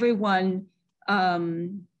get everyone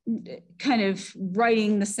kind of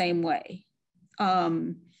writing the same way.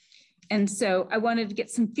 And so I wanted to get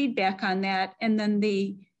some feedback on that. And then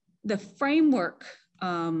the framework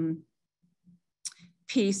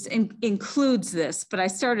piece includes this, but I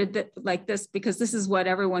started like this because this is what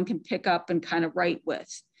everyone can pick up and kind of write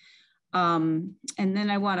with. And then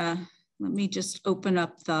I want to, let me just open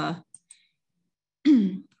up the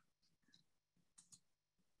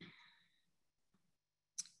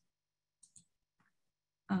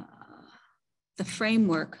the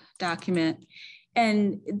framework document.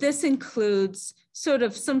 And this includes sort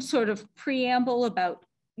of some sort of preamble about,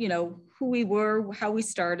 you know, who we were, how we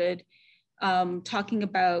started, talking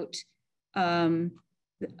about you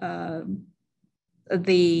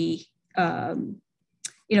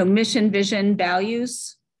know, mission, vision,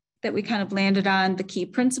 values that we kind of landed on, the key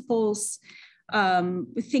principles,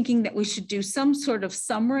 thinking that we should do some sort of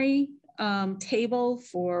summary table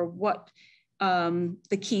for what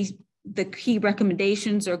the key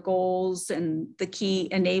recommendations or goals and the key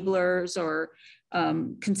enablers or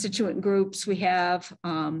constituent groups we have,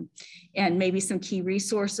 and maybe some key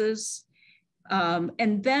resources.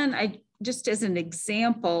 And then just as an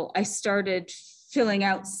example, I started filling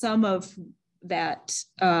out some of that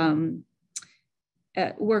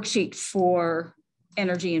worksheet for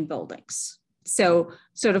energy in buildings. So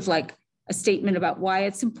sort of like a statement about why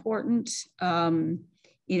it's important,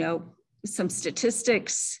 you know, some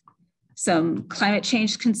statistics, some climate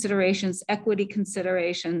change considerations, equity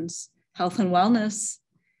considerations, health and wellness.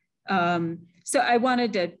 So I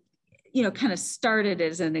wanted to, you know, kind of start it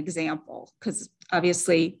as an example, because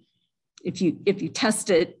obviously if you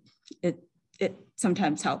test it, it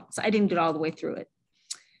sometimes helps. I didn't get all the way through it.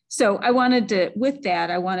 So I wanted to, with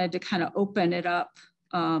that, I wanted to kind of open it up.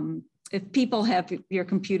 If people have your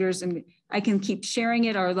computers, and I can keep sharing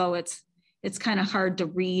it, although it's kind of hard to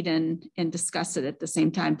read and discuss it at the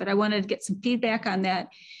same time. But I wanted to get some feedback on that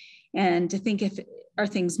and to think, are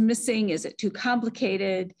things missing? Is it too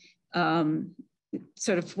complicated?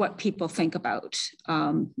 Sort of what people think about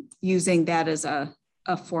using that as a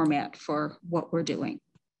format for what we're doing.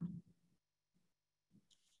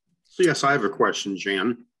 So yes, I have a question,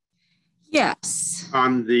 Jan. Yes.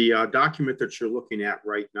 On the document that you're looking at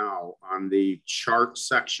right now, on the chart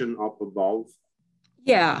section up above,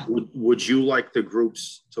 yeah, would you like the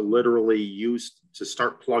groups to literally use to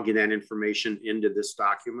start plugging that information into this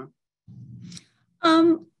document?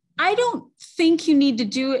 I don't think you need to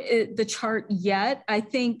do the chart yet. I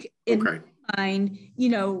think in my mind, you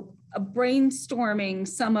know, brainstorming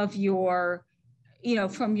some of your, you know,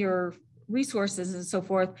 from your resources and so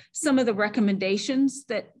forth, some of the recommendations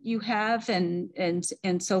that you have and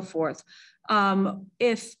so forth.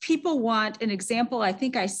 If people want an example, I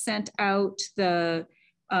think I sent out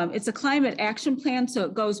it's a climate action plan, so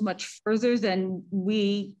it goes much further than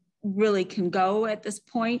we really can go at this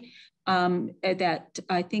point. That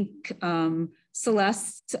I think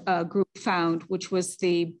Celeste's group found, which was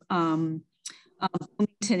the Bloomington,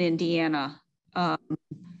 Indiana climate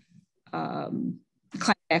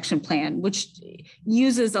action plan, which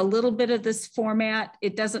uses a little bit of this format.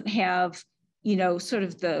 It doesn't have, you know, sort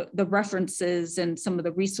of the references and some of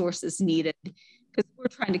the resources needed, because we're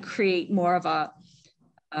trying to create more of a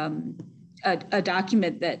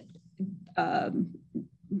document that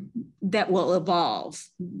that will evolve.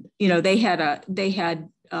 You know, they had a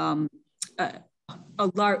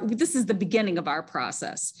large, this is the beginning of our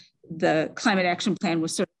process. The climate action plan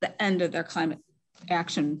was sort of the end of their climate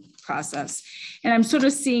action process. And I'm sort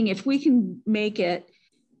of seeing if we can make it,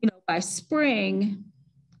 you know, by spring,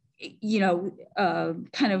 you know,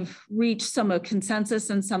 kind of reach some of consensus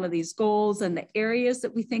and some of these goals and the areas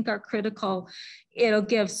that we think are critical. It'll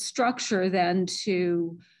give structure then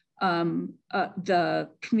to the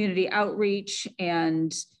community outreach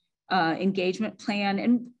and engagement plan.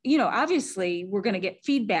 And, you know, obviously we're going to get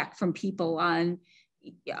feedback from people on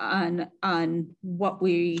what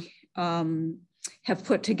we have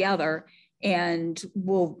put together, and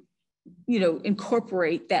we'll, you know,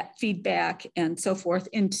 incorporate that feedback and so forth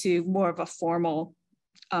into more of a formal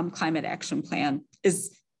climate action plan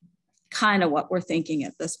is kind of what we're thinking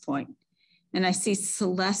at this point. And I see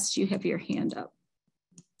Celeste, you have your hand up.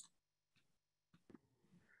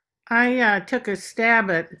 I took a stab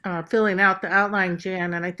at filling out the outline,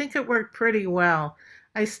 Jan, and I think it worked pretty well.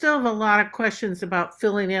 I still have a lot of questions about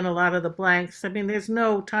filling in a lot of the blanks. I mean, there's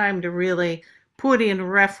no time to really put in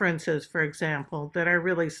references, for example, that are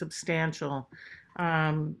really substantial.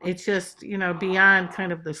 It's just, you know, beyond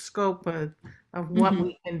kind of the scope of what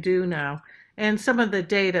we can do now and some of the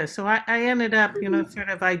data. So I ended up, you know, sort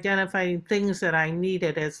of identifying things that I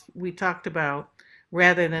needed, as we talked about,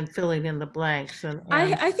 rather than filling in the blanks. And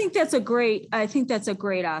I think that's a great,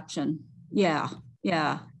 option. Yeah,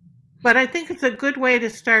 yeah. But I think it's a good way to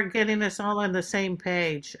start getting us all on the same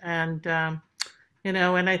page. And, you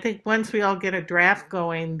know, and I think once we all get a draft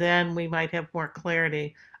going, then we might have more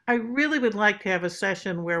clarity. I really would like to have a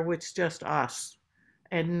session where it's just us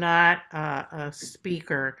and not a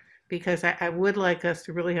speaker, because I would like us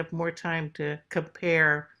to really have more time to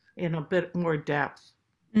compare in a bit more depth.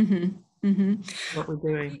 What we're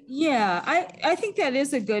doing. Yeah, I think that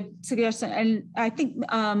is a good suggestion. And I think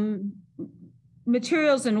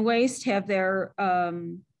materials and waste have their,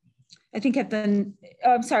 I think at the,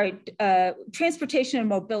 I'm sorry, transportation and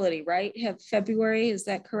mobility, right? Have February, is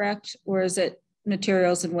that correct? Or is it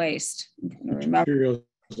materials and waste? Materials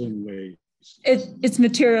and waste. It's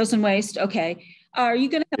materials and waste, okay. Are you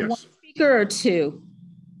gonna have one speaker or two?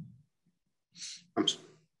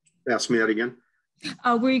 Ask me that again.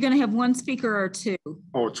 Were you going to have one speaker or two?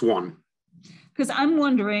 Oh, it's one. Because I'm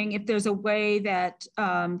wondering if there's a way that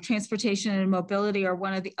transportation and mobility or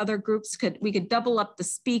one of the other groups we could double up the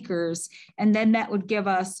speakers, and then that would give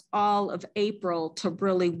us all of April to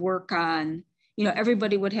really work on, you know,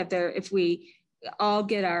 everybody would have their, if we all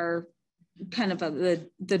get our kind of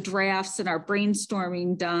the drafts and our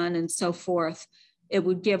brainstorming done and so forth, it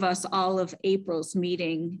would give us all of April's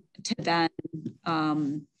meeting to then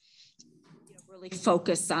really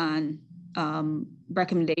focus on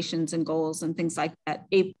recommendations and goals and things like that.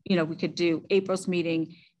 You know, we could do April's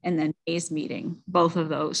meeting and then May's meeting, both of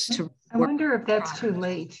those. I wonder if that's too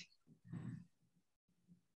late.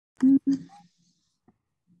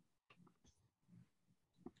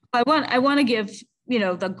 I want to give, you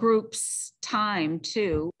know, the groups time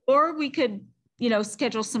too, or we could, you know,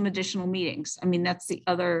 schedule some additional meetings. I mean, that's the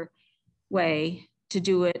other way to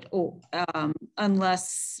do it,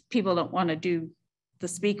 unless people don't want to do the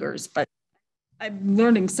speakers, but I'm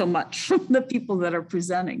learning so much from the people that are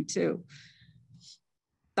presenting too.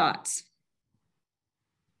 Thoughts?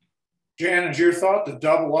 Jan, is your thought to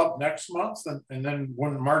double up next month and then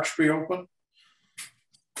when March be open?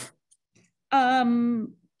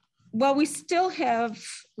 Well, we still have,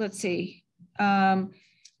 let's see. Well,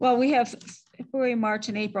 we have February, March,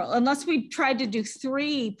 and April, unless we tried to do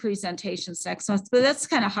 3 presentations next month, but that's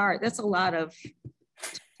kind of hard. That's a lot of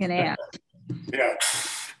an add.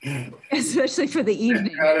 Yeah. Especially for the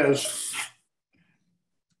evening. That is.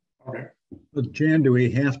 Okay. But Jan, do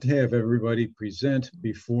we have to have everybody present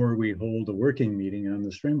before we hold a working meeting on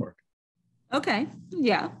this framework? Okay,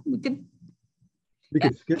 yeah, we could. We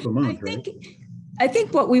could skip a month, right? I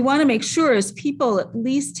think what we want to make sure is people at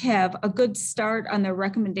least have a good start on their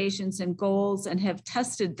recommendations and goals and have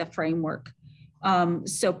tested the framework.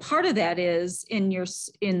 So part of that is in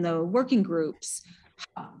the working groups,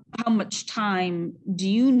 how much time do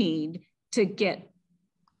you need to get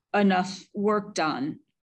enough work done?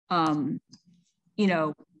 You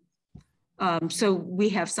know, so we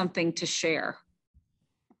have something to share.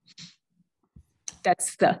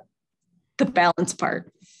 That's the balance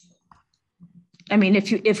part. I mean,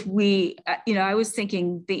 if we, you know, I was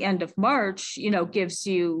thinking the end of March, you know, gives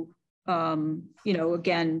you, you know,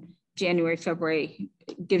 again, January, February,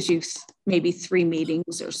 gives you maybe 3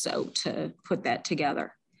 meetings or so to put that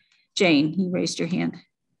together. Jane, you raised your hand.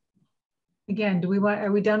 Again,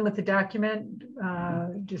 are we done with the document?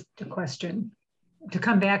 Just a question to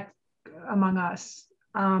come back among us.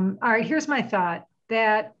 All right, here's my thought,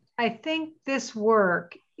 that I think this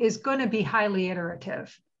work is going to be highly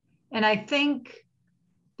iterative. And I think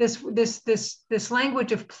this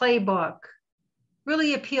language of playbook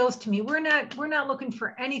really appeals to me. We're not looking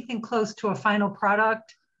for anything close to a final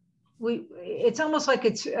product. It's almost like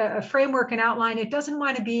it's a framework and outline. It doesn't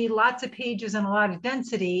want to be lots of pages and a lot of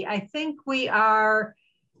density. I think we are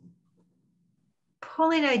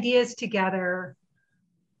pulling ideas together.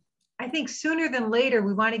 I think sooner than later,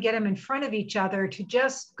 we want to get them in front of each other to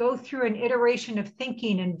just go through an iteration of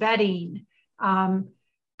thinking and vetting.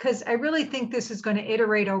 Because I really think this is going to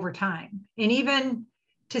iterate over time. And even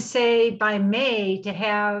to say by May to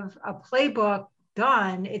have a playbook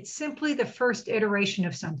done, it's simply the first iteration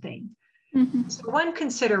of something. Mm-hmm. So one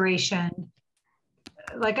consideration,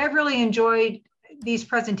 like I've really enjoyed these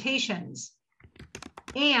presentations,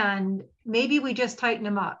 and maybe we just tighten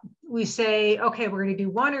them up. We say, okay, we're going to do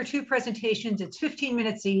 1 or 2 presentations. It's 15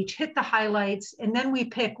 minutes each, hit the highlights, and then we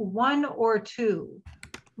pick 1 or 2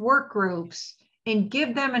 work groups and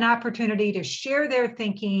give them an opportunity to share their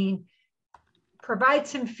thinking, provide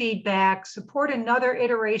some feedback, support another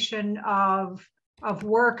iteration of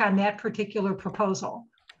work on that particular proposal.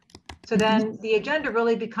 So then the agenda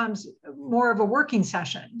really becomes more of a working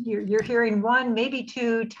session. You're hearing 1, maybe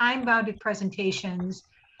 2 time-bounded presentations.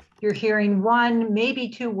 You're hearing 1, maybe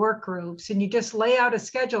 2 work groups, and you just lay out a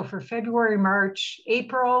schedule for February, March,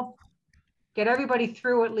 April, get everybody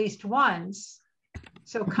through at least once.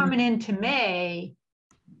 So coming into May,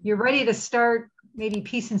 you're ready to start maybe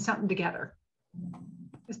piecing something together.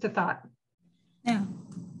 Just a thought. Yeah.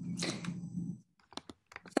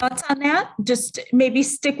 Thoughts on that? Just maybe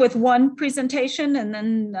stick with 1 presentation and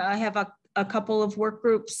then have a couple of work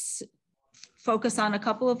groups, focus on a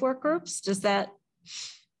couple of work groups.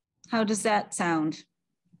 How does that sound?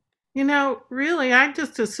 You know, really, I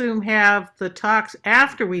just assume have the talks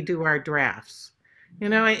after we do our drafts. You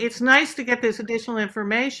know, it's nice to get this additional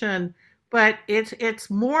information, but it's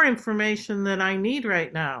more information than I need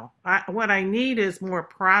right now. What I need is more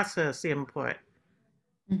process input.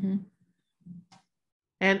 Mm-hmm.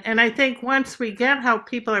 And I think once we get how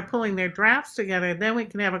people are pulling their drafts together, then we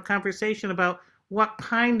can have a conversation about what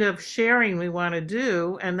kind of sharing we want to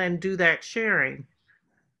do and then do that sharing.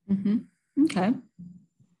 Mm-hmm. Okay.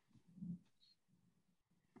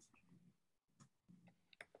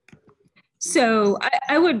 So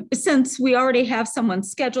I would, since we already have someone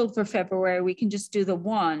scheduled for February, we can just do the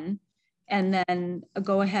 1 and then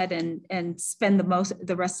go ahead and spend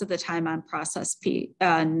the rest of the time on process P.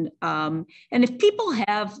 And if people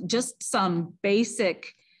have just some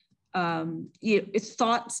basic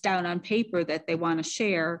thoughts down on paper that they want to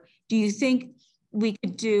share, do you think we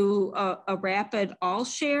could do a rapid all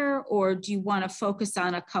share, or do you want to focus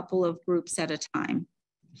on a couple of groups at a time?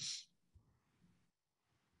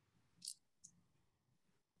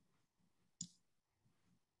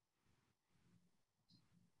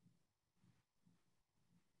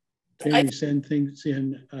 Can we send things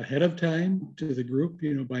in ahead of time to the group,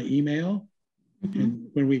 you know, by email, and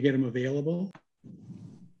when we get them available?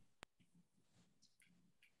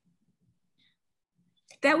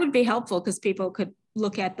 That would be helpful because people could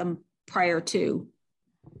look at them prior to.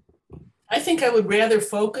 I think I would rather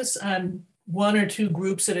focus on 1 or 2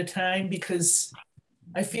 groups at a time, because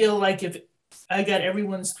I feel like if I got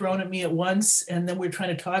everyone's thrown at me at once and then we're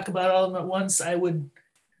trying to talk about all of them at once, I would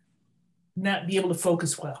not be able to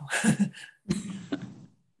focus well.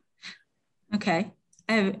 Okay,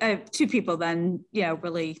 I have 2 people then,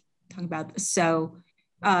 really talking about this. So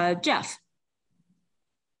Jeff.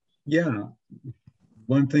 Yeah,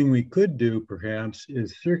 one thing we could do perhaps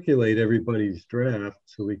is circulate everybody's draft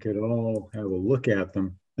so we could all have a look at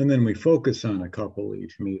them, and then we focus on a couple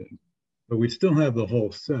each meeting. But we still have the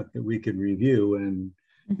whole set that we could review and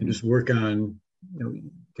just work on,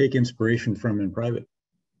 take inspiration from in private.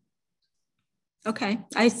 Okay,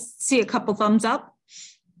 I see a couple thumbs up.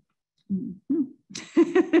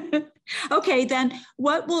 Okay, then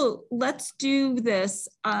let's do this.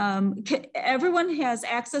 Everyone has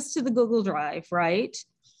access to the Google Drive, right?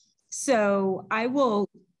 So I will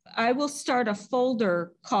start a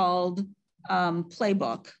folder called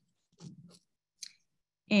Playbook.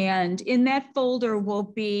 And in that folder will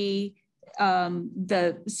be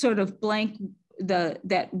the sort of blank,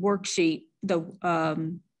 that worksheet,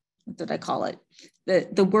 what did I call it?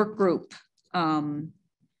 The work group kind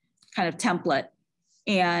of template.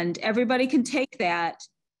 And everybody can take that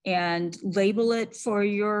and label it for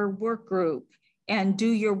your work group and do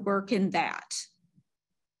your work in that.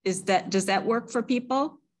 Does that work for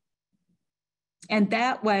people? And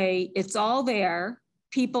that way it's all there.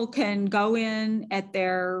 People can go in at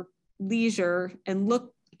their leisure and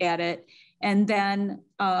look at it. And then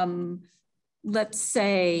let's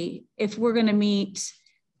say if we're going to meet,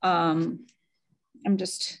 I'm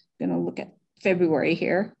just going to look at February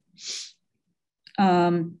here.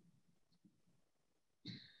 February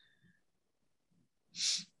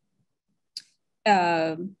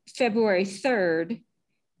 3rd,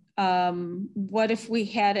 what if we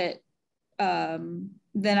had it, then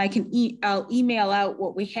I'll email out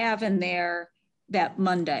what we have in there that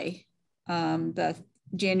Monday, the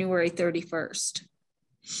January 31st.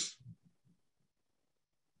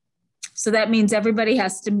 So that means everybody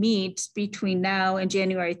has to meet between now and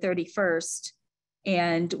January 31st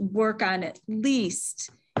and work on at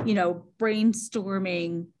least,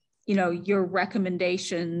 brainstorming, your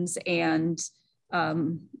recommendations and,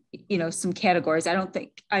 some categories.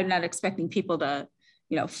 I'm not expecting people to,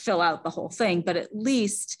 fill out the whole thing, but at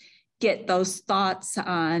least get those thoughts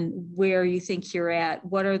on where you think you're at,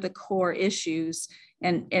 what are the core issues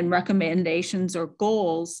and recommendations or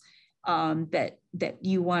goals that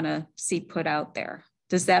you want to see put out there.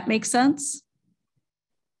 Does that make sense?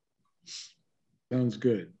 Sounds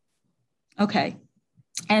good. Okay.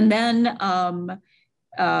 And then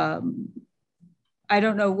I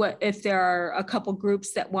don't know if there are a couple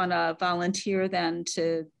groups that want to volunteer then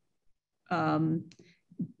to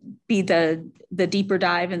be the deeper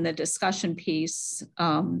dive in the discussion piece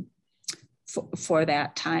for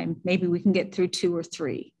that time. Maybe we can get through 2 or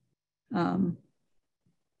 3. And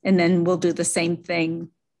then we'll do the same thing.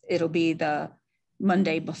 It'll be the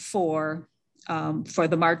Monday before for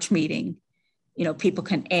the March meeting. You know, people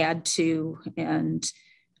can add to and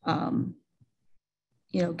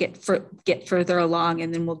you know, get further along,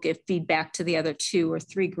 and then we'll give feedback to the other 2 or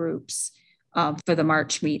 3 groups for the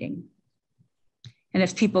March meeting. And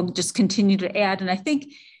if people just continue to add, and I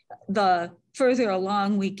think the further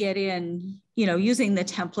along we get in, you know, using the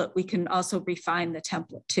template, we can also refine the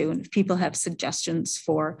template too. And if people have suggestions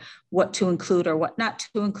for what to include or what not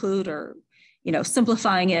to include, or, you know,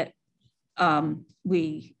 simplifying it,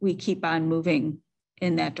 we keep on moving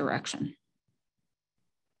in that direction.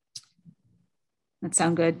 That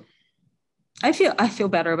sound good? I feel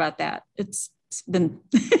better about that. It's been,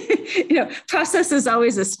 you know, process is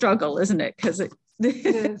always a struggle, isn't it? Because it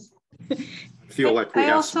is. I feel like we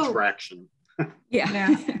have some traction.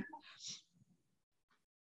 Yeah.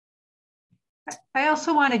 I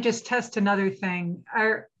also want to just test another thing.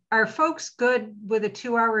 Are folks good with a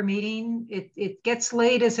 2-hour meeting? It gets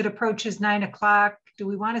late as it approaches 9 o'clock. Do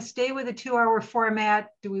we want to stay with a 2-hour format?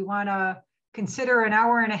 Do we want to consider an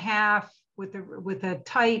hour and a half with a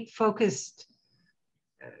tight, focused?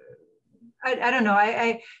 I don't know.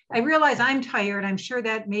 I realize I'm tired. I'm sure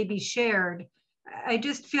that may be shared. I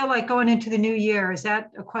just feel like going into the new year, is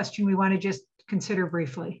that a question we want to just consider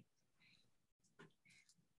briefly?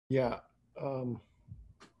 Yeah.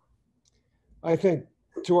 I think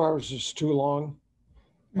 2 hours is too long.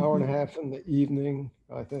 Hour and a half in the evening,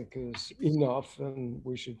 I think, is enough, and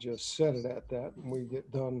we should just set it at that, and we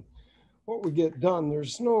get done what we get done.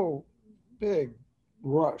 There's no big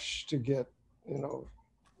rush to get, you know,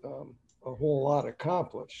 a whole lot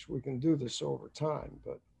accomplished. We can do this over time,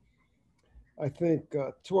 but I think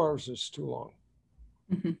 2 hours is too long.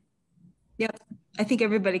 Yep. I think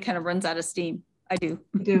everybody kind of runs out of steam. I do.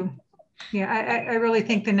 Yeah, I really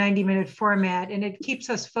think the 90-minute format, and it keeps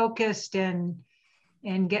us focused and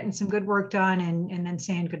getting some good work done, and then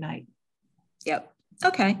saying goodnight. Yep.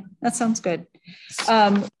 Okay, that sounds good.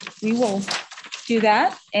 We will do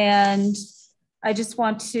that. And I just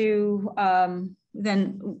want to,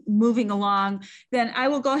 then moving along, then I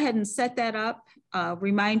will go ahead and set that up.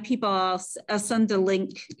 Remind people, I'll send a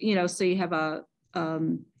link, you know, so you have a,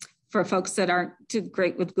 for folks that aren't too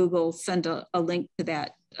great with Google, send a link to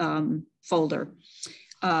that folder.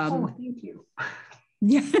 Oh, thank you.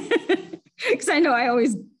 Yeah, because I know I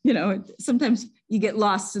always, you know, sometimes you get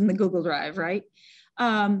lost in the Google Drive, right?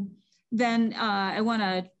 Then I want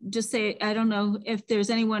to just say, I don't know if there's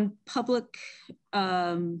anyone public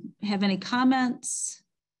have any comments.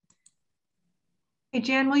 Hey,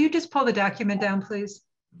 Jan, will you just pull the document down, please?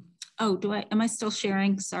 Oh, am I still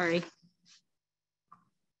sharing? Sorry.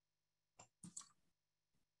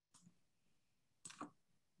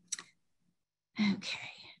 Okay.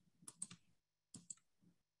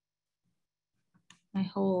 My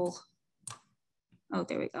whole, oh,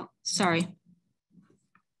 there we go. Sorry.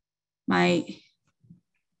 My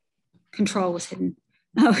control was hidden.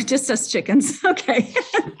 Oh, just us chickens. Okay.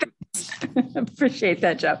 Appreciate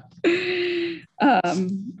that, Jeff.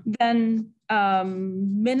 Then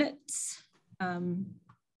minutes.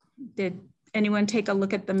 Did anyone take a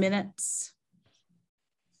look at the minutes?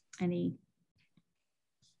 Any?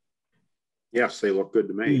 Yes, they look good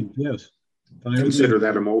to me. Yes. Consider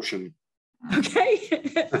that a motion. Okay.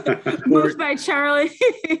 Moved by Charlie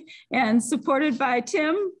and supported by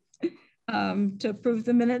Tim to approve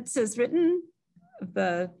the minutes as written of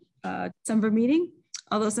the December meeting.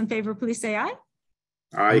 All those in favor, please say aye.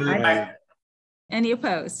 Aye. Any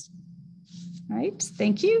opposed? All right,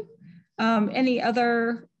 thank you. Any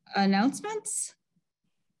other announcements?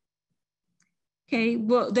 Okay,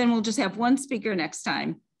 well, then we'll just have one speaker next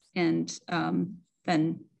time and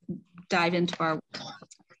then dive into our,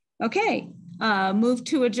 okay, move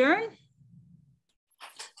to adjourn.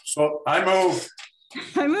 So I move.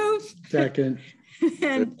 I move. Second.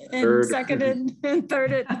 and seconded and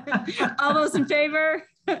thirded. All those in favor?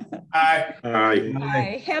 Aye. Aye.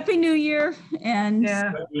 Aye. Happy New Year. And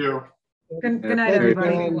yeah. Thank you. Good night,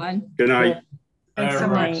 everybody. Everyone. Good night. Thanks so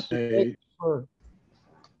much. Hey.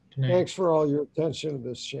 Thanks for all your attention to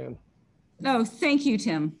this, Shan. No, thank you,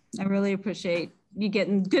 Tim. I really appreciate you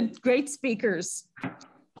getting great speakers.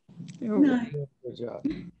 Good job.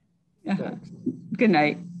 Good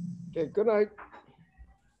night. Okay, good night.